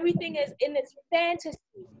 Everything is in this fantasy.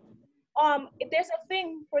 There's a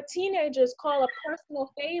thing for teenagers called a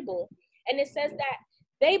personal fable. And it says that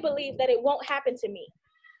they believe that it won't happen to me.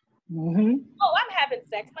 Oh, I'm having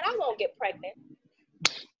sex, but I won't get pregnant.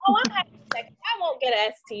 Oh, I'm having sex, I won't get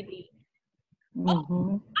an STD.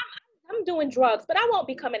 Oh, I'm doing drugs, but I won't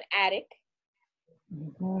become an addict.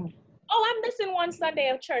 Oh, I'm missing one Sunday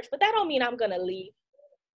of church, but that don't mean I'm gonna leave.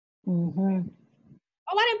 Oh,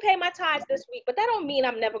 I didn't pay my tithes this week, but that don't mean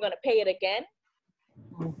I'm never gonna pay it again.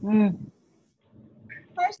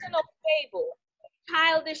 Personal fable,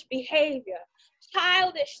 childish behavior,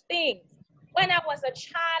 childish things. When I was a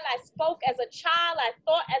child, I spoke as a child, I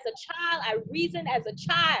thought as a child, I reasoned as a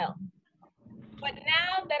child. But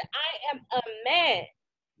now that I am a man,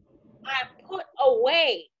 I put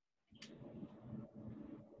away.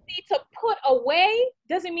 See, to put away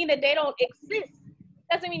doesn't mean that they don't exist.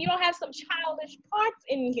 Doesn't mean you don't have some childish parts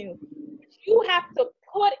in you. You have to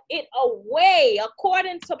put it away,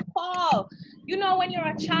 according to Paul. You know, when you're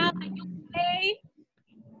a child and you play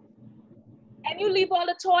and you leave all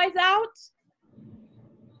the toys out,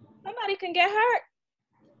 somebody can get hurt.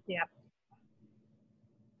 Yeah.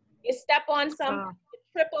 You step on something, you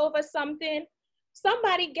trip over something,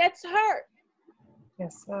 somebody gets hurt.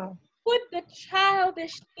 Yes, sir. Put the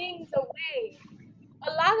childish things away.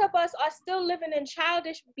 A lot of us are still living in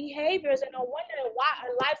childish behaviors and are wondering why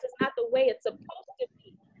our life is not the way it's supposed to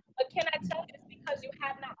be. But can I tell you, it's because you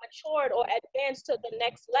have not matured or advanced to the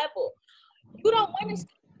next level. You don't want to see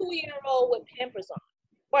a 2-year-old with Pampers on,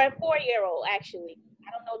 or a 4-year-old, actually.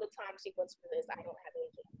 I don't know the time sequence for this. I don't have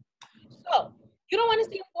anything. So, you don't want to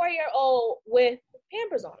see a 4-year-old with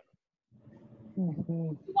Pampers on.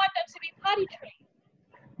 You want them to be potty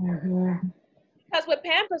trained. Because with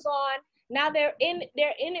Pampers on, now they're in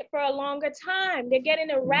it for a longer time. They're getting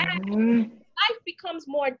a rag. Life becomes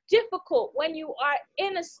more difficult when you are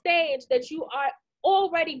in a stage that you are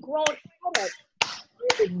already grown out of.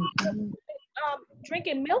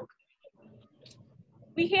 Drinking milk.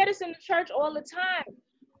 We hear this in the church all the time.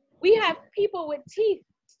 We have people with teeth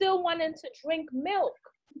still wanting to drink milk.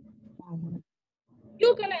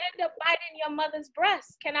 You're going to end up biting your mother's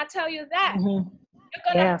breast. Can I tell you that? You're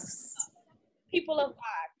going to people of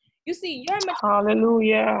God. You see, you're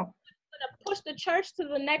hallelujah. Going to push the church to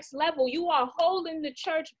the next level. You are holding the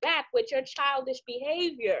church back with your childish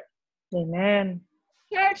behavior. Amen.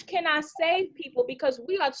 Church cannot save people because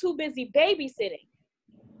we are too busy babysitting.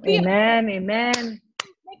 Amen. Amen.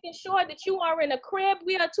 making sure that you are in a crib.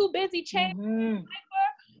 We are too busy changing.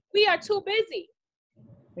 We are too busy.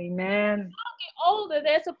 Amen. Get older,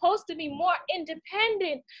 they're supposed to be more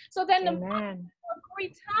independent. So then the mother Amen. has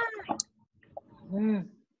free time. Mm.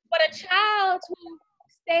 But a child who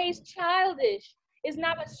stays childish is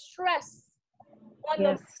not a stress on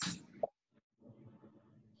Yes.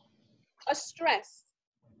 a stress.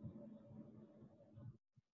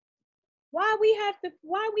 Why we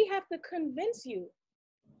have to convince you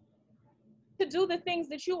to do the things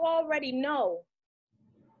that you already know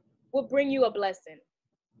will bring you a blessing?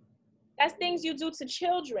 That's things you do to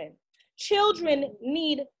children. Children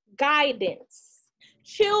need guidance.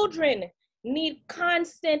 Children need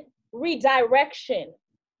constant redirection.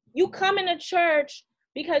 You come into church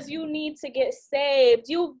because you need to get saved.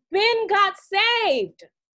 You've been got saved.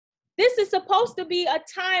 This is supposed to be a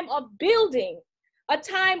time of building, a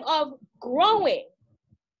time of growing.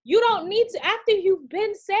 You don't need to, after you've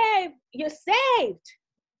been saved, you're saved.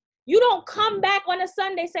 You don't come back on a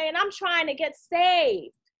Sunday saying, I'm trying to get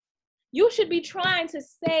saved. You should be trying to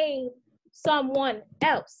save someone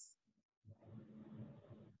else.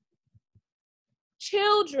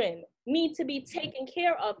 Children need to be taken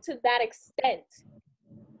care of to that extent.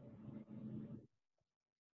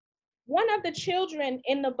 One of the children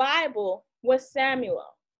in the Bible was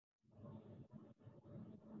Samuel.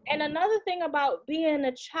 And another thing about being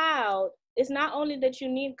a child is not only that you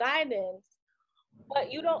need guidance,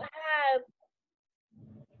 but you don't have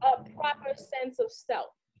a proper sense of self.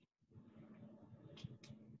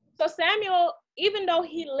 So Samuel, even though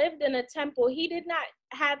he lived in a temple, he did not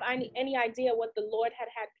have any idea what the Lord had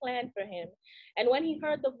planned for him. And when he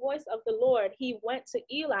heard the voice of the Lord, he went to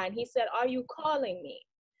Eli and he said, "Are you calling me?"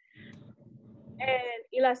 And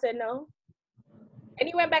Eli said, "No." And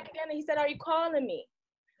he went back again and he said, "Are you calling me?"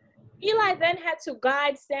 Eli then had to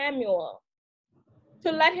guide Samuel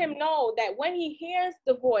to let him know that when he hears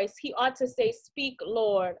the voice, he ought to say, "Speak,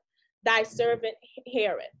 Lord, thy servant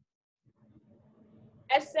heareth."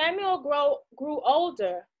 As Samuel grew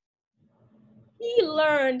older, he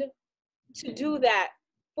learned to do that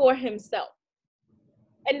for himself.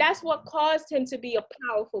 And that's what caused him to be a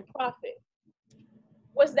powerful prophet,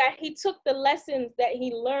 was that he took the lessons that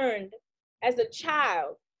he learned as a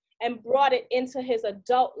child and brought it into his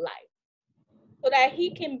adult life so that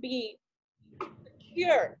he can be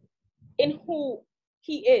secure in who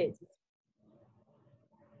he is.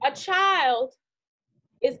 A child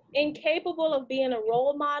is incapable of being a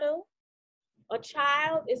role model. A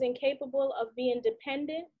child is incapable of being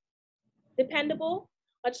dependable.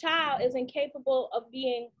 A child is incapable of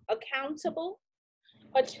being accountable.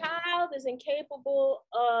 A child is incapable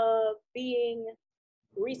of being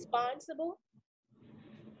responsible.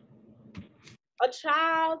 A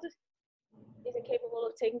child is incapable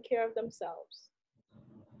of taking care of themselves.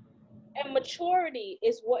 And maturity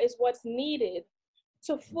is what's needed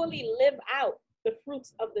to fully live out the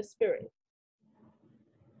fruits of the Spirit.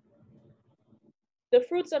 The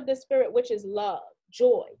fruits of the Spirit, which is love,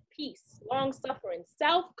 joy, peace, long-suffering,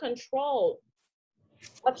 self-control.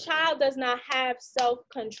 A child does not have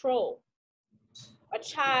self-control. A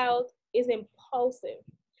child is impulsive.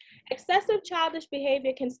 Excessive childish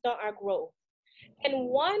behavior can stunt our growth. And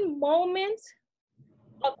one moment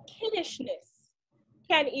of kiddishness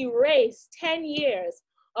can erase 10 years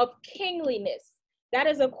of kingliness. That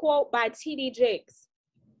is a quote by T.D. Jakes.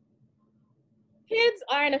 Kids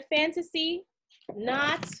are in a fantasy,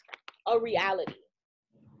 not a reality.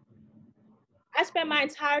 I spent my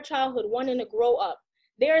entire childhood wanting to grow up.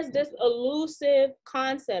 There's this elusive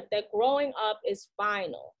concept that growing up is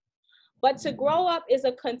final. But to grow up is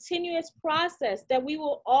a continuous process that we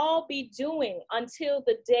will all be doing until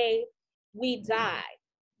the day we die.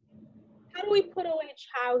 How do we put away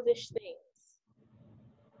childish things?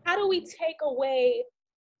 How do we take away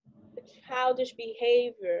the childish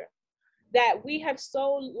behavior that we have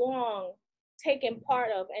so long taken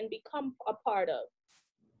part of and become a part of?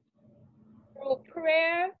 Through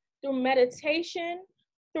prayer, through meditation,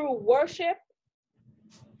 through worship,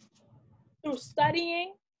 through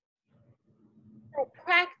studying, through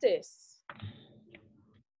practice.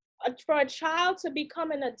 For a child to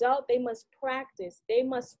become an adult, they must practice. They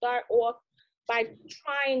must start off by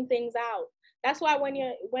trying things out. That's why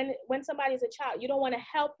when somebody's a child, you don't want to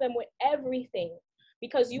help them with everything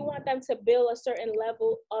because you want them to build a certain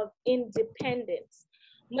level of independence.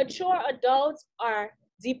 Mature adults are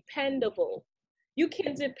dependable. You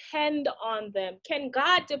can depend on them. Can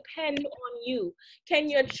God depend on you? Can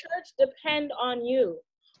your church depend on you?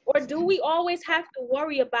 Or do we always have to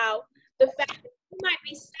worry about the fact that you might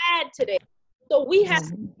be sad today? So we have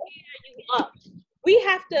to cheer you up. We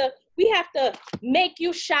have We have to make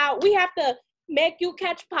you shout. We have to make you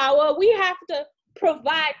catch power. We have to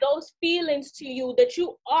provide those feelings to you that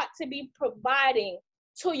you ought to be providing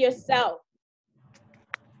to yourself.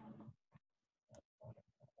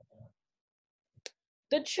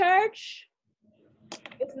 The church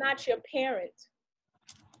is not your parent.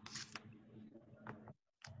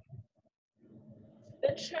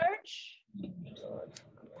 The church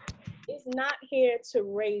is not here to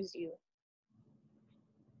raise you.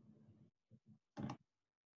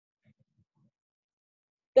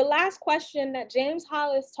 The last question that James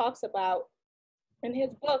Hollis talks about in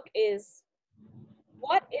his book is,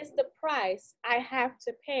 what is the price I have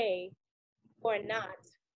to pay for not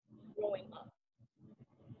growing up?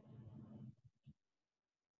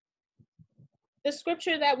 The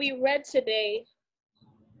scripture that we read today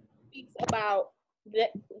speaks about the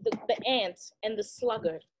ant and the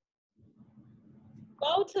sluggard.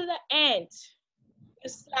 Go to the ant, the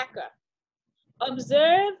slacker.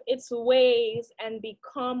 Observe its ways and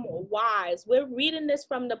become wise. We're reading this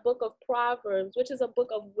from the book of Proverbs, which is a book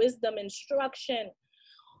of wisdom, instruction.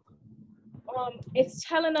 It's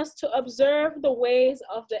telling us to observe the ways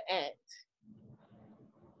of the ant.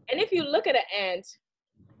 And if you look at an ant,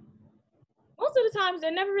 most of the times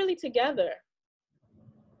they're never really together.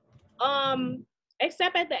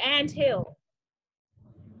 Except at the ant hill.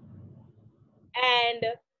 And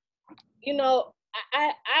you know,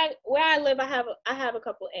 I where I live, I have a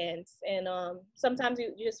couple ants, and sometimes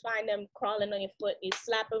you just find them crawling on your foot. You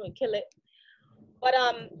slap them and kill it. But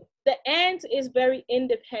the ant is very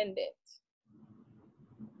independent,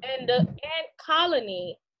 and the ant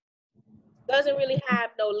colony doesn't really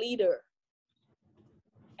have no leader.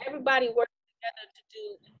 Everybody works together to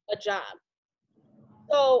do a job.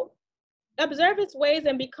 So observe its ways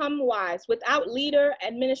and become wise. Without leader,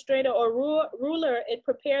 administrator, or ruler, it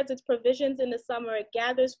prepares its provisions in the summer. It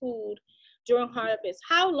gathers food during harvest.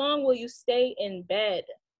 How long will you stay in bed?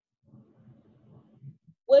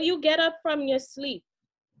 Will you get up from your sleep?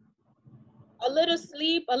 A little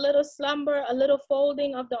sleep, a little slumber, a little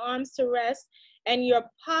folding of the arms to rest, and your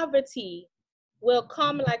poverty will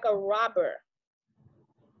come like a robber.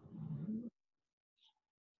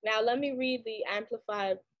 Now let me read the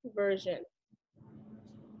Amplified version,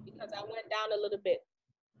 because I went down a little bit.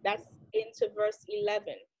 That's into verse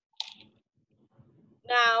 11.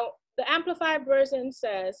 Now, the Amplified version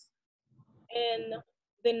says in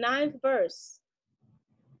the 9th verse,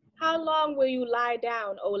 how long will you lie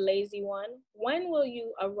down, O lazy one? When will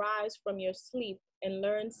you arise from your sleep and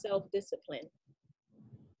learn self-discipline?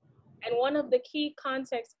 And one of the key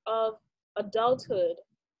contexts of adulthood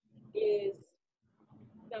is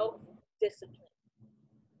self-discipline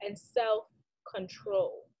and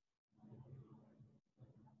self-control.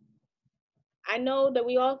 I know that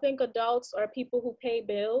we all think adults are people who pay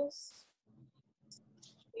bills.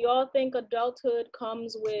 We all think adulthood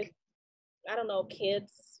comes with, I don't know,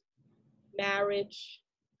 kids, marriage,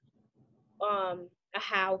 a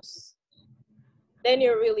house. Then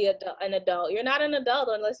you're really an adult. You're not an adult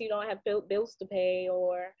unless you don't have bills to pay,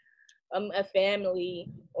 or a family,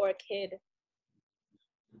 or a kid.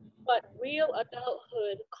 But real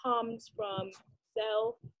adulthood comes from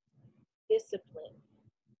self-discipline,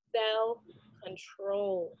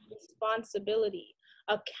 self-control, responsibility,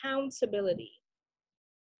 accountability.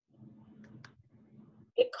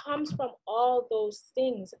 It comes from all those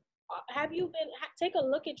things. Have you been, take a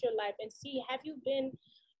look at your life and see, have you been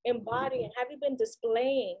embodying, have you been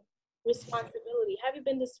displaying responsibility? Have you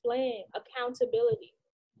been displaying accountability?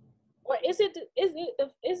 Or is it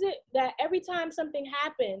that every time something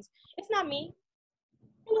happens, it's not me,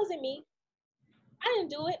 it wasn't me, I didn't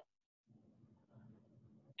do it?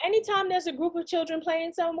 Anytime there's a group of children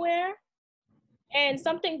playing somewhere and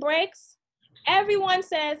something breaks, everyone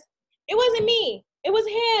says, it wasn't me, it was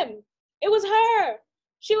him, it was her.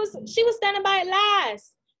 She was standing by it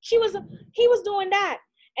last. He was doing that.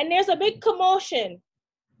 And there's a big commotion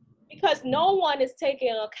because no one is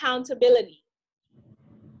taking accountability.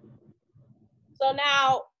 So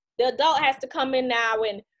now the adult has to come in now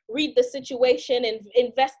and read the situation and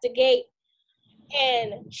investigate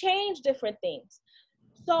and change different things.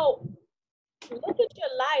 So look at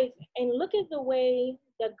your life and look at the way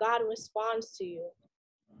that God responds to you.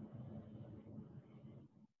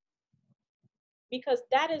 Because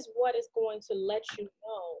that is what is going to let you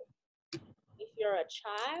know if you're a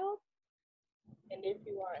child and if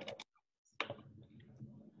you are an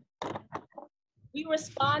adult. We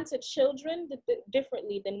respond to children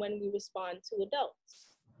differently than when we respond to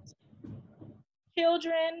adults.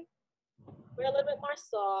 Children, we're a little bit more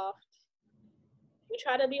soft. We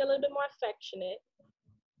try to be a little bit more affectionate.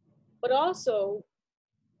 But also,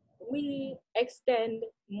 we extend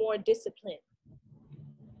more discipline.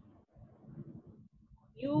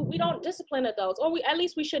 We don't discipline adults, or at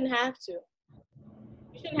least we shouldn't have to.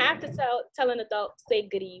 You shouldn't have to tell an adult, say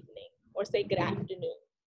good evening or say good afternoon.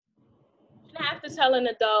 You shouldn't have to tell an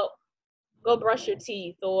adult, go brush your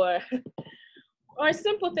teeth, or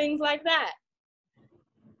simple things like that.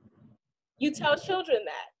 You tell children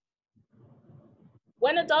that.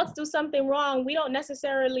 When adults do something wrong, we don't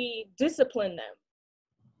necessarily discipline them.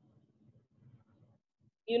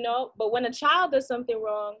 But when a child does something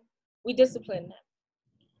wrong, we discipline them.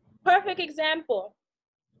 Perfect example.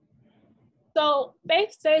 So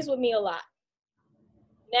Faith stays with me a lot.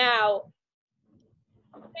 Now,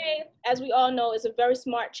 Faith, as we all know, is a very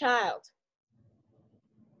smart child.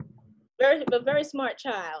 Very smart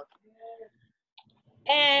child.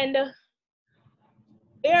 And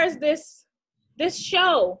there's this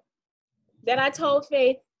show that I told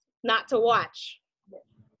Faith not to watch.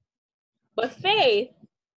 But Faith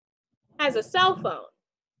has a cell phone.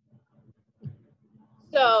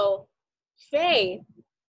 So Faith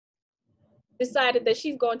decided that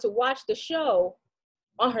she's going to watch the show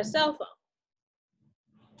on her cell phone.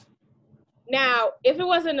 Now, if it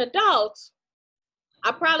was an adult,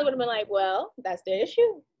 I probably would have been like, well, that's their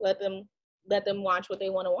issue. Let them watch what they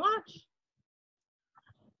want to watch.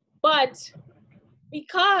 But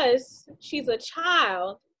because she's a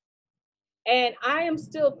child and I am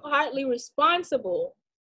still partly responsible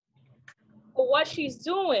for what she's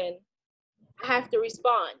doing, I have to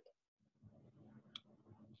respond.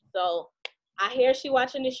 So I hear she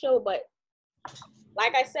watching the show, but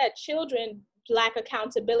like I said, children lack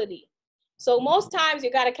accountability. So most times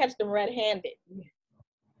you got to catch them red-handed.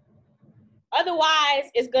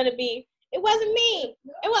 Otherwise, it's going to be, it wasn't me.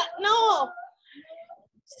 No.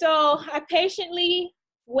 So I patiently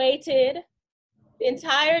waited the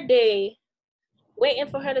entire day, waiting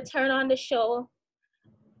for her to turn on the show,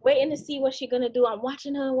 waiting to see what she's going to do. I'm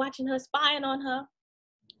watching her, spying on her.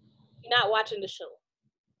 You're not watching the show.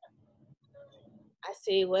 I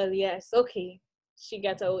say, well, yes, okay. She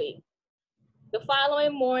got away. The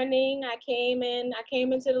following morning, I came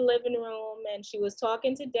into the living room and she was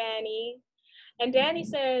talking to Danny. And Danny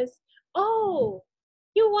says, oh,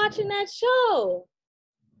 you watching that show?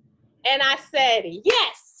 And I said,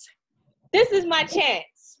 yes, this is my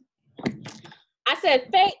chance. I said,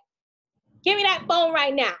 Faith, give me that phone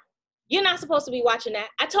right now. You're not supposed to be watching that.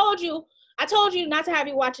 I told you not to have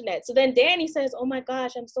you watching that. So then Danny says, oh my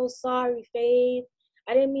gosh, I'm so sorry, Faith.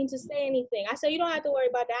 I didn't mean to say anything. I said, you don't have to worry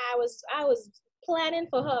about that. I was planning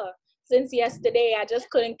for her since yesterday. I just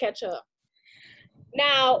couldn't catch up.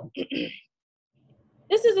 Now,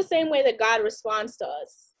 this is the same way that God responds to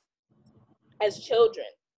us as children.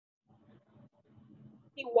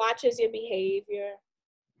 He watches your behavior.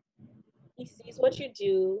 He sees what you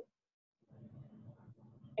do.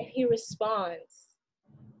 And he responds.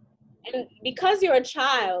 And because you're a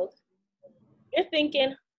child, you're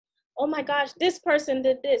thinking, oh my gosh, this person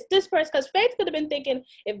did this person, because Faith could have been thinking,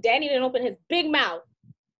 if Danny didn't open his big mouth,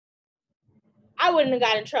 I wouldn't have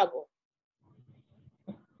got in trouble.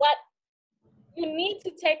 But you need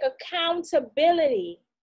to take accountability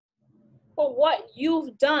for what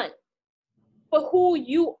you've done, for who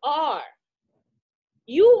you are.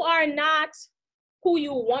 You are not who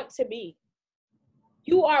you want to be.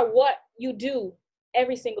 You are what you do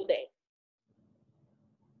every single day.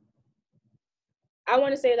 I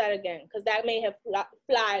want to say that again, because that may have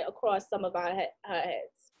fly across some of our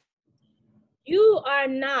heads. You are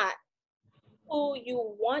not who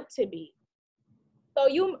you want to be. So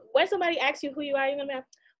when somebody asks you who you are, you're gonna be like,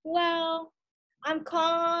 well, I'm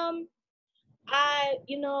calm. I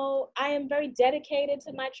am very dedicated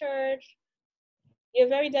to my church. You're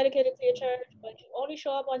very dedicated to your church, but you only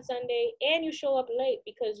show up on Sunday and you show up late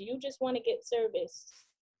because you just want to get service.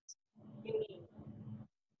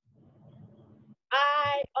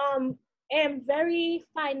 I am very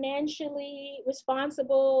financially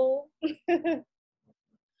responsible.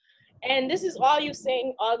 And this is all you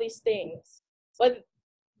saying, all these things. But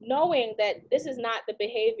knowing that this is not the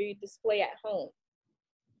behavior you display at home.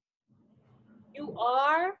 You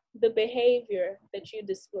are the behavior that you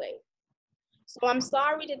display. So I'm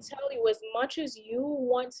sorry to tell you, as much as you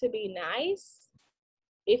want to be nice,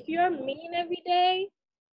 if you're mean every day,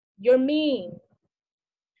 you're mean.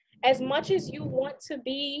 As much as you want to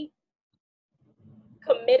be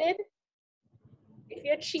committed, if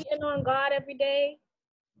you're cheating on God every day,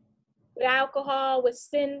 with alcohol, with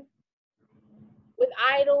sin, with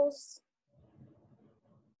idols,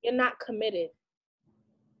 you're not committed.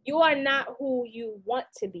 You are not who you want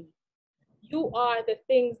to be. You are the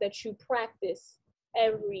things that you practice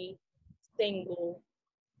every single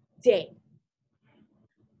day.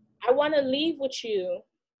 I want to leave with you.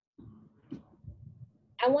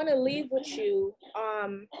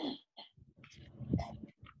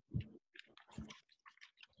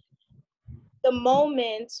 The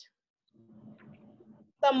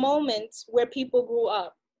moments where people grew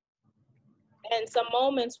up, and some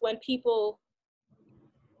moments when people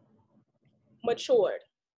matured.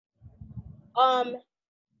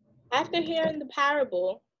 After hearing the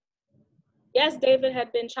parable, yes, David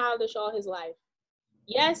had been childish all his life.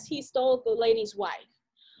 Yes, he stole the lady's wife.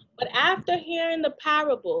 But after hearing the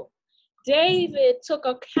parable, David took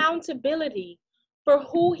accountability for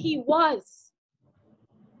who he was.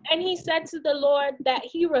 And he said to the Lord that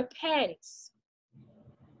he repents.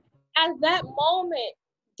 At that moment,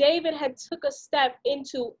 David had took a step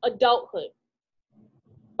into adulthood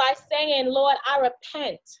by saying, Lord, I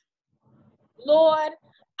repent. Lord,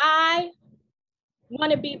 I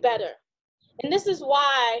want to be better. And this is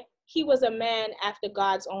why he was a man after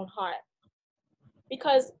God's own heart.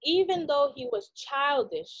 Because even though he was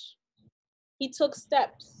childish, he took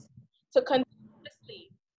steps to continuously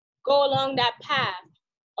go along that path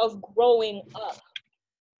of growing up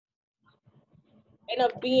and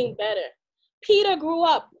of being better. Peter grew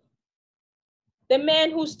up, the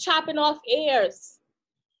man who's chopping off ears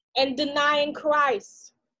and denying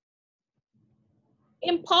Christ.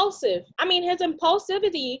 Impulsive. I mean, his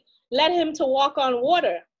impulsivity led him to walk on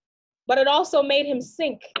water, but it also made him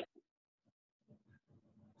sink.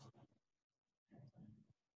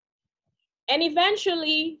 And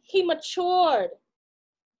eventually, he matured.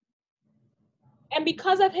 And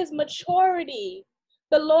because of his maturity,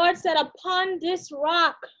 the Lord said, upon this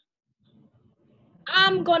rock,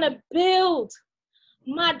 I'm going to build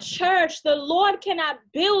my church. The Lord cannot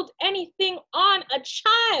build anything on a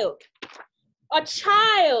child. A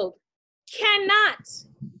child cannot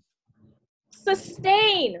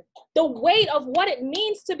sustain the weight of what it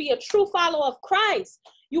means to be a true follower of Christ.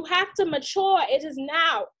 You have to mature. It is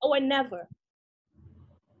now or never.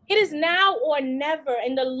 It is now or never,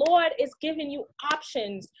 and the Lord is giving you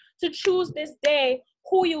options to choose this day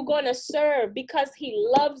who you're going to serve, because he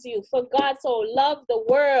loves you. For God so loved the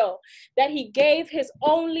world that he gave his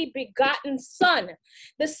only begotten son.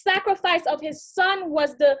 The sacrifice of his son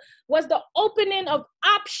was the opening of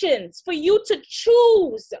options for you to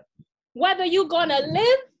choose whether you're going to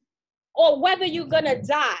live or whether you're going to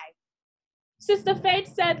die. Sister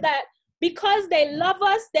Faith said that because they love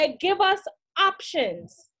us, they give us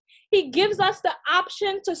options. He gives us the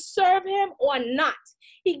option to serve him or not.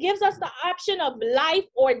 He gives us the option of life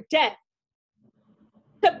or death.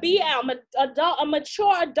 To be a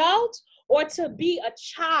mature adult or to be a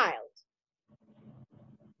child.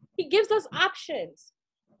 He gives us options.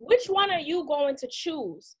 Which one are you going to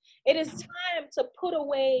choose? It is time to put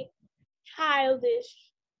away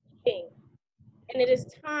childish things. And it is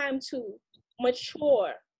time to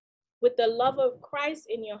mature with the love of Christ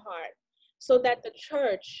in your heart, so that the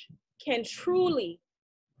church can truly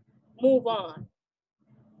move on.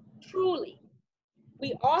 Truly.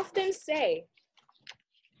 We often say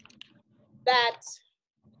that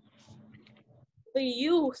the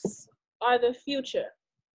youth are the future.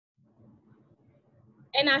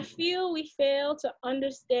 And I feel we fail to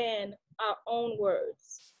understand our own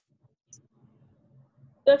words.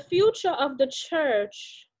 The future of the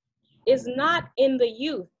church is not in the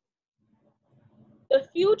youth. The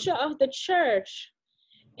future of the church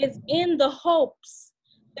is in the hopes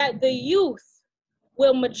that the youth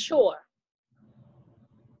will mature.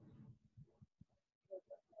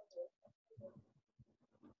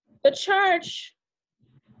 The church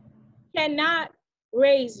cannot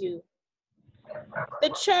raise you. The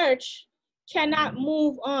church cannot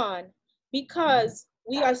move on because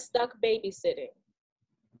we are stuck babysitting.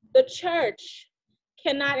 The church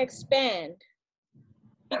cannot expand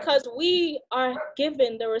because we are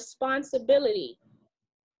given the responsibility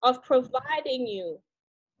of providing you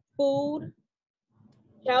food,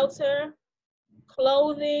 shelter,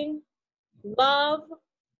 clothing, love,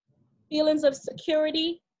 feelings of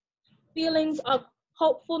security, feelings of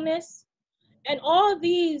hopefulness, and all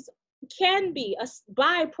these can be a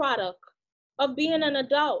byproduct of being an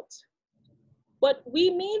adult. But we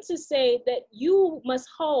mean to say that you must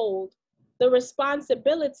hold the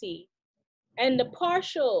responsibility and the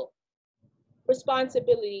partial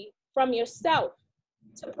responsibility from yourself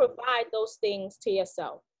to provide those things to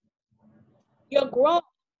yourself. Your growth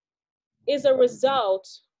is a result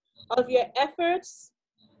of your efforts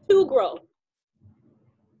to grow.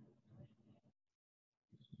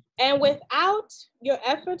 And without your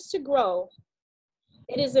efforts to grow,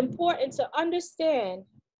 it is important to understand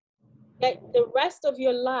that the rest of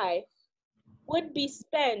your life would be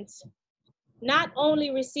spent not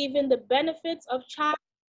only receiving the benefits of child,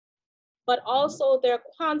 but also their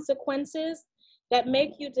consequences that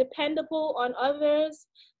make you dependable on others,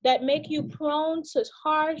 that make you prone to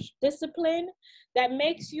harsh discipline, that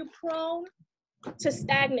makes you prone to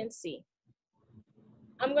stagnancy.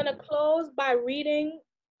 I'm going to close by reading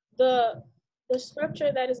the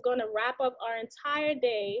scripture that is going to wrap up our entire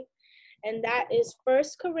day, and that is 1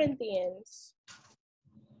 Corinthians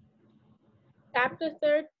chapter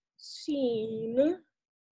 13,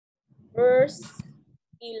 verse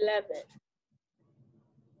 11.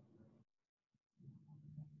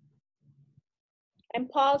 And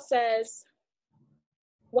Paul says,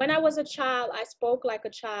 when I was a child, I spoke like a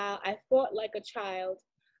child, I thought like a child,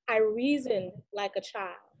 I reasoned like a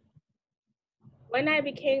child. When I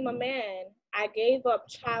became a man, I gave up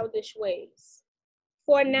childish ways.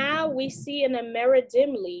 For now we see in a mirror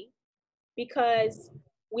dimly, because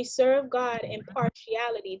we serve God in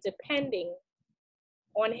partiality, depending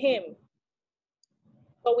on him.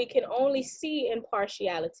 But we can only see in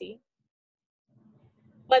partiality.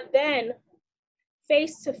 But then,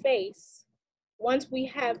 face to face, once we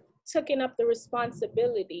have taken up the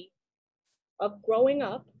responsibility of growing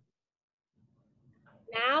up,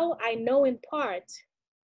 now I know in part,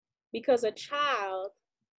 because a child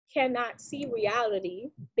cannot see reality.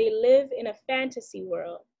 They live in a fantasy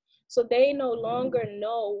world. So they no longer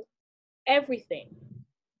know everything.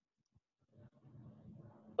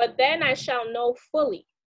 But then I shall know fully.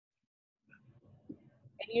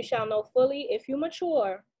 And you shall know fully if you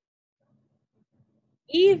mature,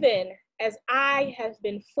 even as I have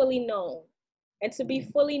been fully known. And to be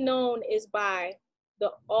fully known is by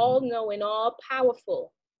the all-knowing,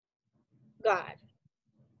 all-powerful God.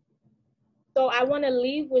 So I want to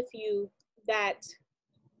leave with you that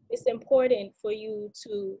it's important for you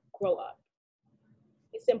to grow up.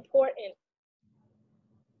 It's important.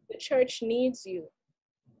 The church needs you.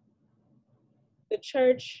 The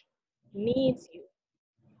church needs you.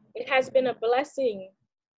 It has been a blessing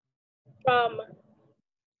from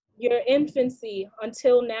your infancy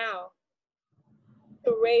until now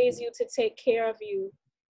to raise you, to take care of you.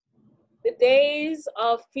 The days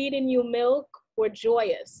of feeding you milk were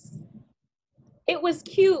joyous. It was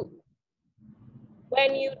cute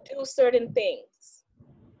when you do certain things.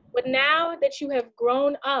 But now that you have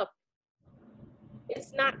grown up,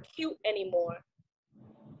 it's not cute anymore.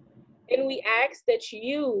 And we ask that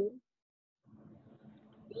you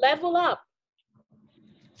level up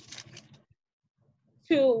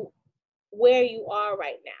to where you are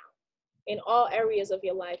right now in all areas of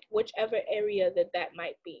your life, whichever area that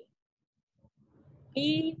might be.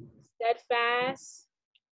 Be steadfast,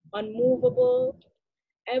 unmovable,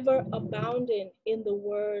 ever abounding in the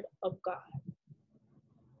word of God.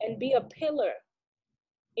 And be a pillar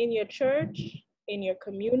in your church, in your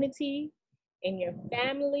community, in your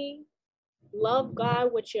family. Love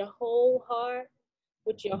God with your whole heart,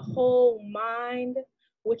 with your whole mind,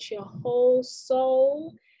 with your whole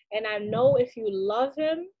soul. And I know if you love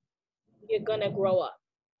him, you're gonna grow up.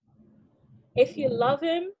 If you love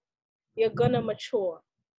him, you're gonna mature.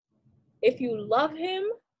 If you love him,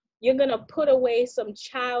 you're gonna put away some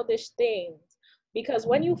childish things. Because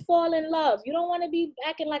when you fall in love, you don't wanna be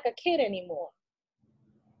acting like a kid anymore.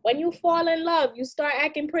 When you fall in love, you start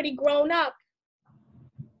acting pretty grown up.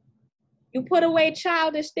 You put away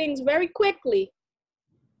childish things very quickly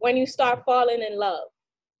when you start falling in love.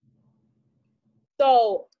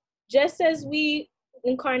 So just as we,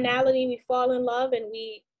 in carnality, we fall in love and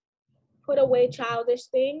we put away childish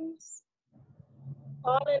things,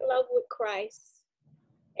 fall in love with Christ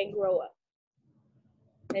and grow up.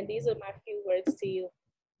 And these are my few words to you.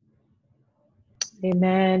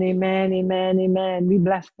 Amen, amen, amen, amen. We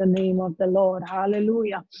bless the name of the Lord.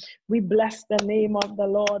 Hallelujah. We bless the name of the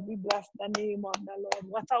Lord. We bless the name of the Lord.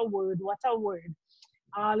 What a word, what a word.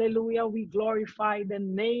 Hallelujah. We glorify the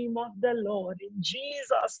name of the Lord. In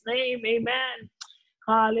Jesus' name, amen.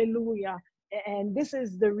 Hallelujah. And this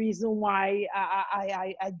is the reason why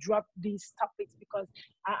I drop these topics, because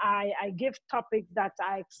I give topics that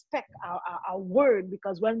I expect a word,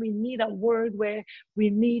 because when we need a word where we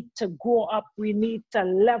need to go up, we need to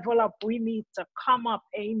level up, we need to come up,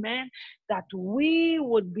 amen, that we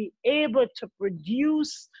would be able to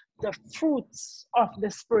produce the fruits of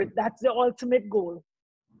the Spirit. That's the ultimate goal.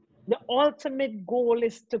 The ultimate goal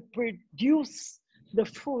is to produce the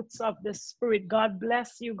fruits of the Spirit. God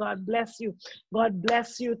bless you. God bless you. God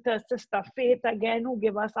bless you to Sister Faith again, who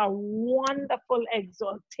gave us a wonderful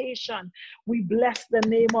exaltation. We bless the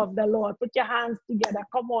name of the Lord. Put your hands together.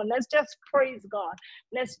 Come on, let's just praise God.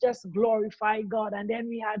 Let's just glorify God. And then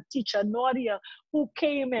we had Teacher Nodia, who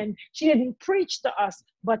came and she didn't preach to us,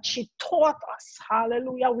 but she taught us.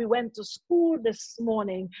 Hallelujah. We went to school this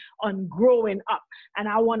morning on growing up. And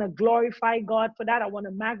I want to glorify God for that. I want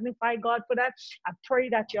to magnify God for that. I pray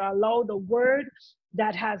that you allow the word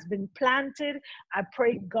that has been planted. I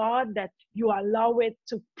pray, God, that you allow it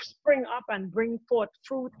to spring up and bring forth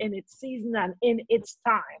fruit in its season and in its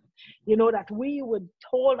time. You know, that we would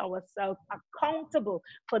hold ourselves accountable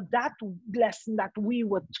for that lesson that we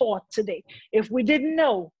were taught today. If we didn't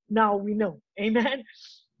know, now we know. Amen.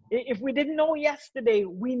 If we didn't know yesterday,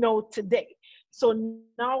 we know today. So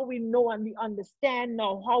now we know and we understand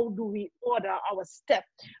now how do we order our step.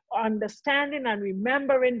 Understanding and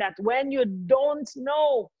remembering that when you don't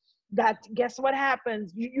know, that guess what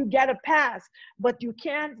happens? You get a pass, but you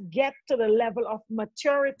can't get to the level of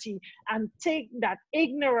maturity and think that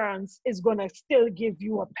ignorance is going to still give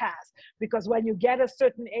you a pass. Because when you get a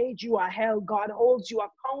certain age, you are held. God holds you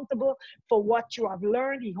accountable for what you have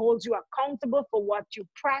learned. He holds you accountable for what you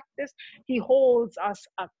practice. He holds us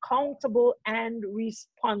accountable and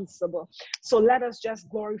responsible. So let us just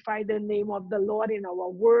glorify the name of the Lord in our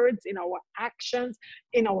words, in our actions,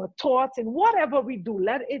 in our thoughts, in whatever we do.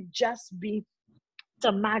 Let it just be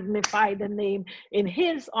to magnify the name in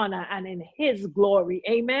his honor and in his glory.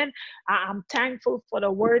 Amen. I'm thankful for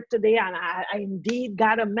the word today, and I indeed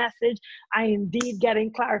got a message. I indeed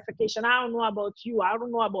getting clarification. I don't know about you. I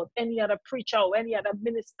don't know about any other preacher or any other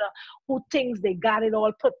minister who thinks they got it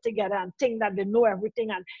all put together and think that they know everything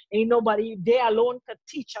and ain't nobody, they alone could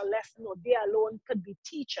teach a lesson or they alone could be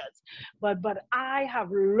teachers. But I have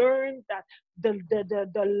learned that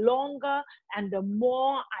the longer and the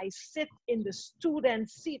more I sit in the student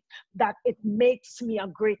seat, that it makes me a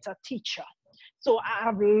greater teacher. So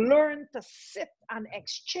I've learned to sit and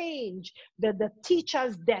exchange the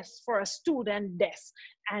teacher's desk for a student desk.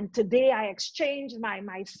 And today I exchanged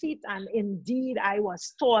my seat, and indeed I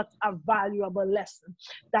was taught a valuable lesson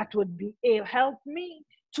that would be help me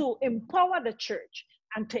to empower the church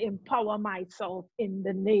and to empower myself in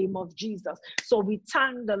the name of Jesus. So we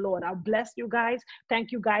thank the Lord. I bless you guys.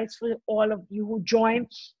 Thank you guys for all of you who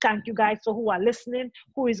joined. Thank you guys for who are listening,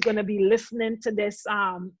 who is going to be listening to this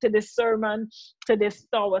sermon, to this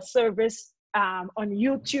our service on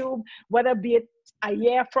YouTube, whether be it a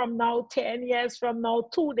year from now, 10 years from now,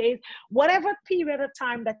 2 days, whatever period of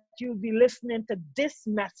time that you'll be listening to this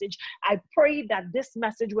message, I pray that this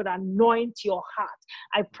message would anoint your heart.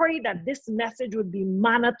 I pray that this message would be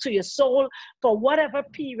manna to your soul. For whatever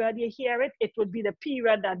period you hear it, it would be the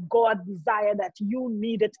period that God desired that you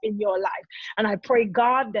need it in your life. And I pray,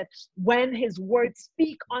 God, that when his words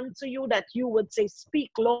speak unto you, that you would say,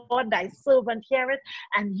 speak, Lord, thy servant hear it,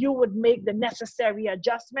 and you would make the necessary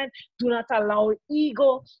adjustment. Do not allow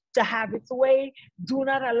ego to have its way. Do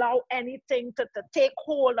not allow anything to take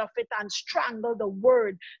hold of it and strangle the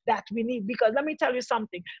word that we need. Because let me tell you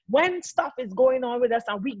something, when stuff is going on with us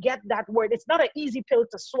and we get that word, it's not an easy pill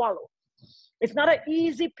to swallow. It's not an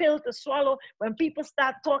easy pill to swallow when people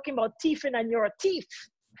start talking about thieving and you're a thief.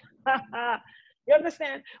 You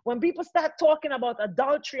understand? When people start talking about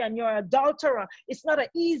adultery and you're an adulterer, it's not an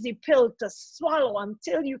easy pill to swallow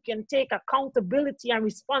until you can take accountability and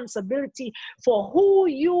responsibility for who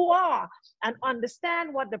you are and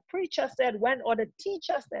understand what the preacher said or the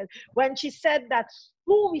teacher said when she said that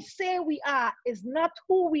who we say we are is not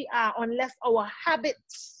who we are unless our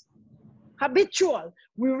habits. Habitual.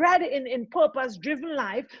 We read in Purpose-Driven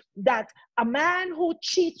Life that a man who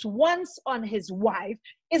cheats once on his wife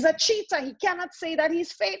is a cheater. He cannot say that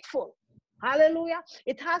he's faithful. Hallelujah.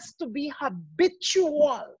 It has to be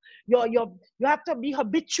habitual. You have to be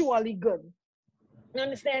habitually good. You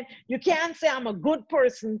understand? You can't say I'm a good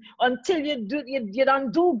person until you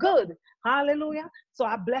don't do good. Hallelujah. So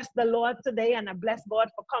I bless the Lord today, and I bless God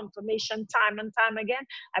for confirmation time and time again.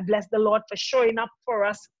 I bless the Lord for showing up for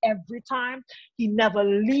us every time. He never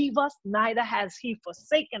leaves us, neither has he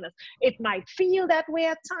forsaken us. It might feel that way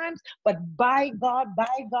at times, but by God,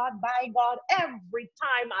 every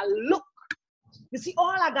time I look, you see,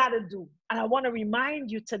 all I got to do, and I want to remind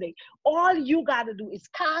you today, all you got to do is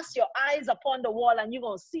cast your eyes upon the wall, and you're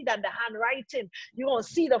going to see that the handwriting, you're going to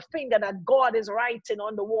see the finger that God is writing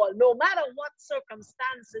on the wall. No matter what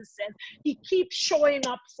circumstances says, he keeps showing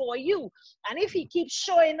up for you. And if he keeps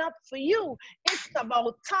showing up for you, it's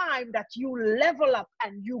about time that you level up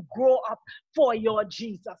and you grow up for your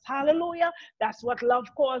Jesus. Hallelujah. That's what love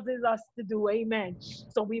causes us to do. Amen.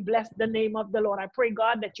 So we bless the name of the Lord. I pray,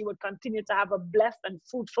 God, that you would continue to have a blessed blessed and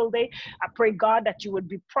fruitful day. I pray, God, that you would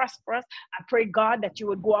be prosperous. I pray, God, that you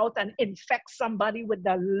would go out and infect somebody with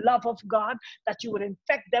the love of God, that you would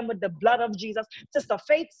infect them with the blood of Jesus. Sister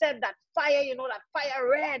Faith said that fire, that fire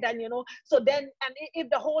red, and so then, and if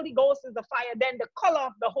the Holy Ghost is the fire, then the color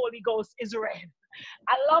of the Holy Ghost is red.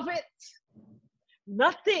 I love it.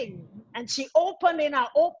 Nothing. And she opened in her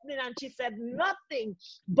opening and she said, nothing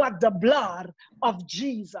but the blood of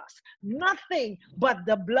Jesus. Nothing but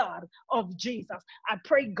the blood of Jesus. I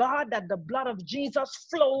pray, God, that the blood of Jesus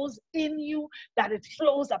flows in you, that it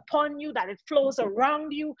flows upon you, that it flows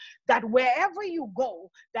around you, that wherever you go,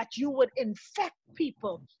 that you would infect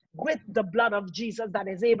people with the blood of Jesus, that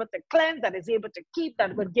is able to cleanse, that is able to keep,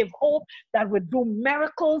 that would give hope, that would do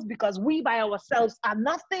miracles, because we by ourselves are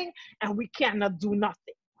nothing and we cannot do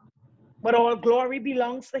nothing. But all glory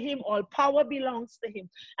belongs to him, all power belongs to him.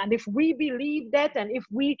 And if we believe that, and if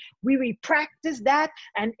we practice that,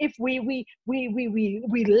 and if we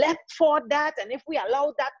let for that, and if we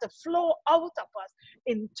allow that to flow out of us,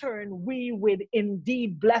 in turn, we would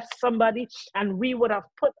indeed bless somebody, and we would have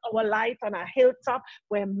put our light on a hilltop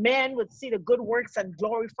where men would see the good works and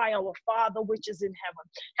glorify our Father which is in heaven.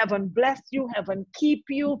 Heaven bless you, heaven keep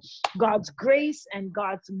you. God's grace and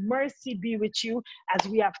God's mercy be with you as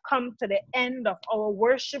we have come to the end of our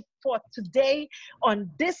worship for today on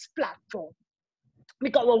this platform.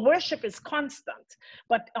 Because our worship is constant,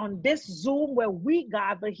 but on this Zoom where we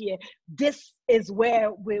gather here, this is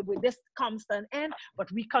where this comes to an end.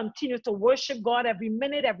 But we continue to worship God every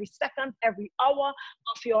minute, every second, every hour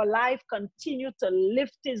of your life. Continue to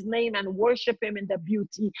lift his name and worship him in the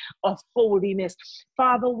beauty of holiness.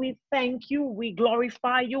 Father, we thank you, we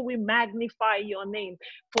glorify you, we magnify your name,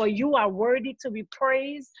 for you are worthy to be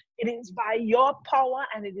praised. It is by your power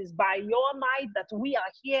and it is by your might that we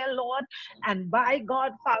are here, Lord. And by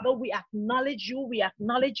God, Father, we acknowledge you. We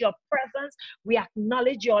acknowledge your presence. We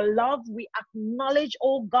acknowledge your love. We acknowledge,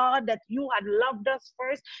 oh God, that you had loved us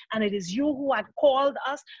first and it is you who had called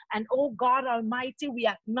us. And oh God Almighty, we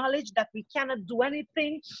acknowledge that we cannot do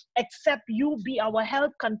anything except you be our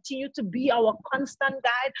help. Continue to be our constant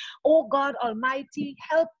guide. Oh God Almighty,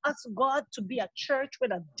 help us, God, to be a church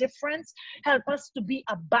with a difference. Help us to be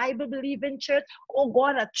a Bible-believing church. Oh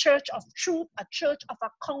God, a church of truth, a church of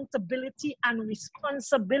accountability and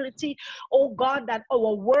responsibility. Oh God, that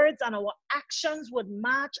our words and our actions would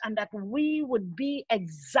match and that we would be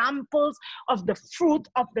examples of the fruit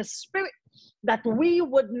of the Spirit. That we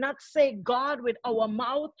would not say God with our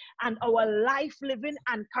mouth and our life living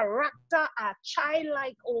and character are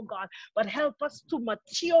childlike, oh God, but help us to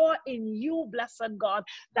mature in you, blessed God,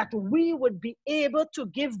 that we would be able to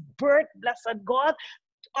give birth, blessed God,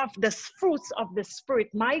 of the fruits of the Spirit,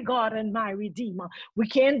 my God and my Redeemer. We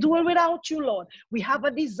can't do it without you, Lord. We have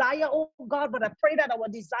a desire, oh God, but I pray that our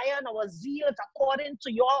desire and our zeal is according to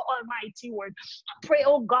your almighty word. I pray,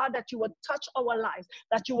 oh God, that you would touch our lives,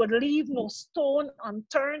 that you would leave no stone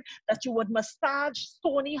unturned, that you would massage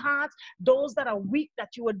stony hearts, those that are weak,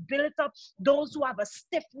 that you would build it up, those who have a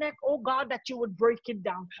stiff neck, oh God, that you would break it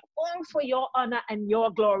down. All for your honor and your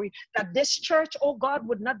glory, that this church, oh God,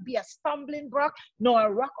 would not be a stumbling block, nor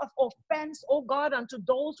a rock of offense, oh God, unto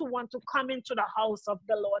those who want to come into the house of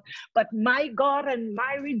the Lord. But my God and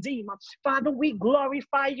my Redeemer, Father, we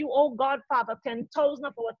glorify you, oh God, Father. 10,000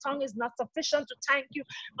 of our tongue is not sufficient to thank you,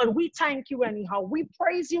 but we thank you anyhow. We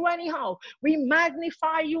praise you anyhow. We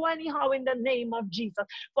magnify you anyhow in the name of Jesus.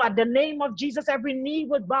 For at the name of Jesus, every knee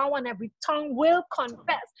would bow and every tongue will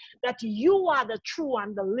confess that you are the true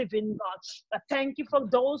and the living God. But thank you for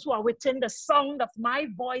those who are within the sound of my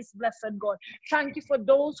voice, blessed God. Thank you for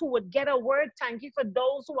those who would get a word. Thank you for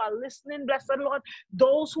those who are listening, blessed Lord.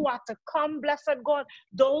 Those who are to come, blessed God.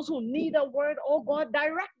 Those who need a word, oh God,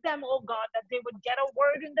 direct them, oh God, that they would get a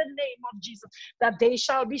word in the name of Jesus, that they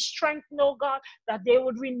shall be strengthened, oh God, that they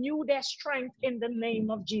would renew their strength in the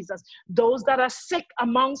name of Jesus. Those that are sick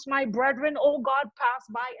amongst my brethren, oh God, pass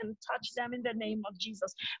by and touch them in the name of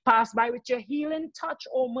Jesus. Pass by with your healing touch,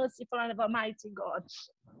 oh merciful and evermighty God.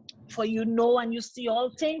 For you know and you see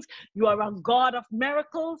all things. You are a God of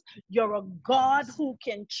miracles. You're a God who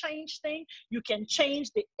can change things. You can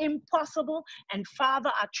change the impossible. And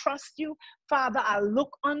Father, I trust you. Father, I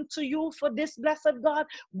look unto you for this, blessed God.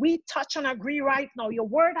 We touch and agree right now. Your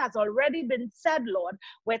word has already been said, Lord,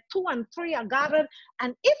 where 2 and 3 are gathered.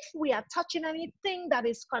 And if we are touching anything that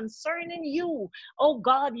is concerning you, oh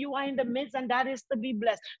God, you are in the midst, and that is to be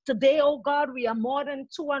blessed. Today, oh God, we are more than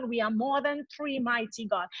 2 and we are more than 3, mighty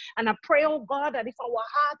God. And I pray, oh God, that if our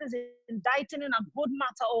heart is indicting in a good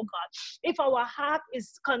matter, oh God, if our heart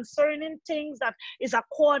is concerning things that is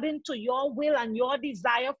according to your will and your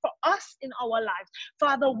desire for us in our lives.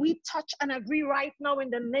 Father, we touch and agree right now in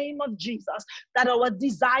the name of Jesus that our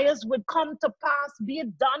desires would come to pass. Be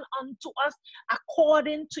it done unto us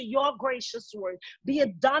according to your gracious word. Be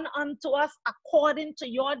it done unto us according to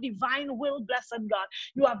your divine will, blessed God.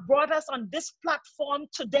 You have brought us on this platform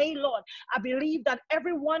today, Lord. I believe that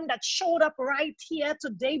everyone that showed up right here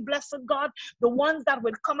today, blessed God, the ones that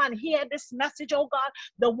will come and hear this message, oh God,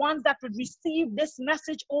 the ones that would receive this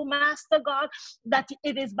message, oh Master God, that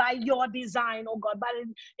it is by your design, oh God, but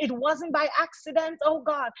it wasn't by accident, oh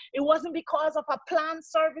God. It wasn't because of a planned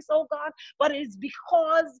service, oh God, but it's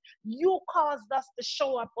because you caused us to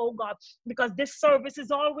show up, oh God, because this service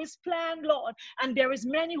is always planned, Lord, and there is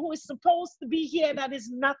many who is supposed to be here that is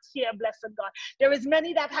not here, blessed God. There is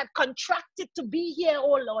many that had contracted to be here,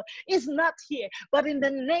 oh Lord, is not here, but in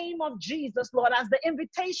the name of Jesus, Lord, as the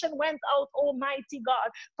invitation went out, Almighty God,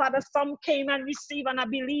 Father, some came and received, and I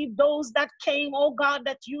believe those that came, oh God,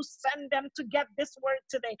 that you send them to get this word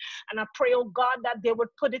today, and I pray, oh God, that they would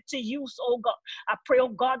put it to use, oh God. I pray, oh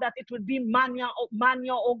God, that it would be manual,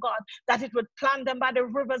 oh God, that it would plant them by the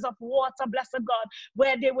rivers of water, blessed God,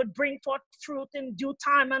 where they would bring forth fruit in due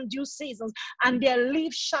time and due seasons, and their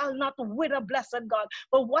leaf shall not wither, blessed God,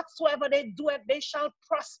 but whatsoever they do it, they shall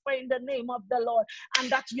prosper in the name of the Lord, and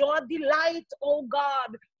that your delight, oh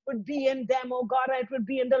God, would be in them, oh God, it would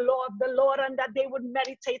be in the law of the Lord, and that they would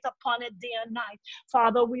meditate upon it day and night.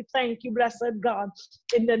 Father, we thank you, blessed God,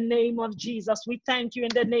 in the name of Jesus. We thank you in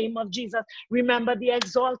the name of Jesus. Remember the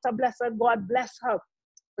exalter, blessed God, bless her.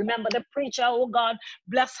 Remember the preacher, oh God,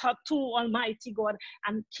 bless her too, Almighty God,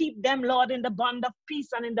 and keep them, Lord, in the bond of peace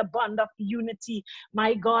and in the bond of unity,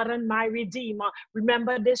 my God and my Redeemer.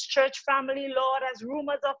 Remember this church family, Lord, as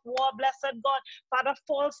rumors of war, blessed God, Father,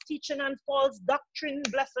 false teaching and false doctrine,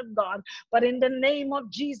 blessed God, but in the name of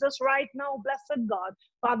Jesus right now, blessed God,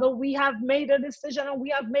 Father, we have made a decision and we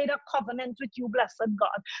have made a covenant with you, blessed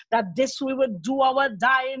God, that this we would do our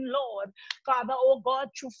dying, Lord. Father, oh God,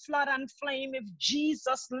 through flood and flame, if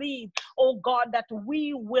Jesus lead, oh God, that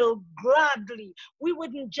we will gladly, we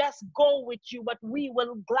wouldn't just go with you, but we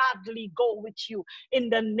will gladly go with you. In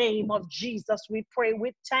the name of Jesus, we pray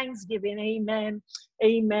with thanksgiving. Amen,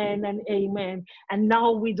 amen, and amen. And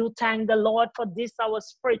now we do thank the Lord for this, our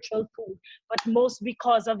spiritual food, but most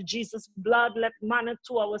because of Jesus' blood, let manna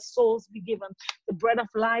to our souls be given. The bread of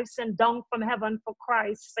life sent down from heaven for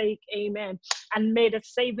Christ's sake. Amen. And may the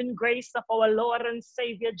saving grace of our Lord and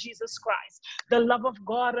Savior Jesus Christ, the love of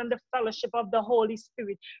God and the fellowship of the Holy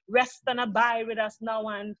Spirit rest and abide with us now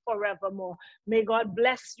and forevermore. May God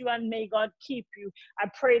bless you and may God keep you. I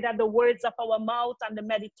pray that the words of our mouth and the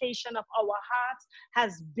meditation of our hearts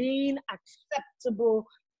has been acceptable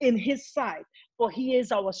in his sight, for he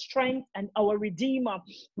is our strength and our Redeemer.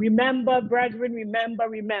 Remember, brethren, remember.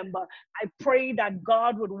 I pray that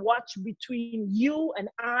God would watch between you and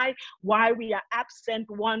I while we are absent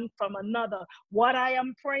one from another. What I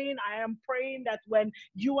am praying that when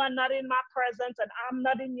you are not in my presence and I'm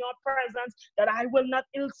not in your presence, that I will not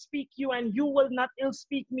ill speak you and you will not ill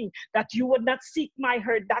speak me, that you would not seek my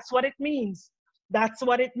hurt. That's what it means. That's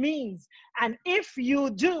what it means. And if you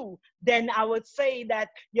do, then I would say that,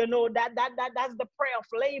 you know, that's the prayer of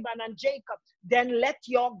Laban and Jacob. Then let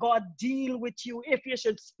your God deal with you if you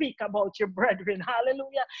should speak about your brethren.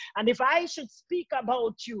 Hallelujah. And if I should speak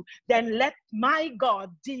about you, then let my God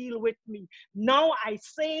deal with me. Now I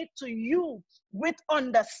say to you with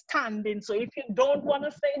understanding. So if you don't want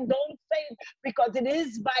to say it, don't say it, because it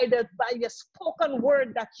is by your spoken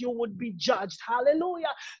word that you would be judged.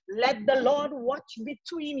 Hallelujah. Let the Lord watch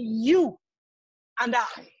between you and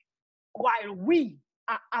I while we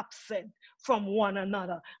are absent from one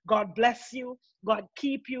another. God bless you. God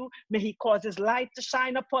keep you. May he cause his light to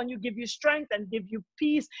shine upon you, give you strength and give you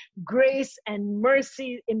peace, grace, and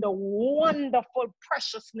mercy in the wonderful,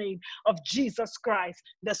 precious name of Jesus Christ,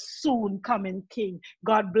 the soon coming King.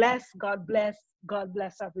 God bless, God bless, God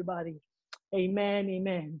bless everybody. Amen,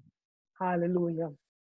 amen. Hallelujah.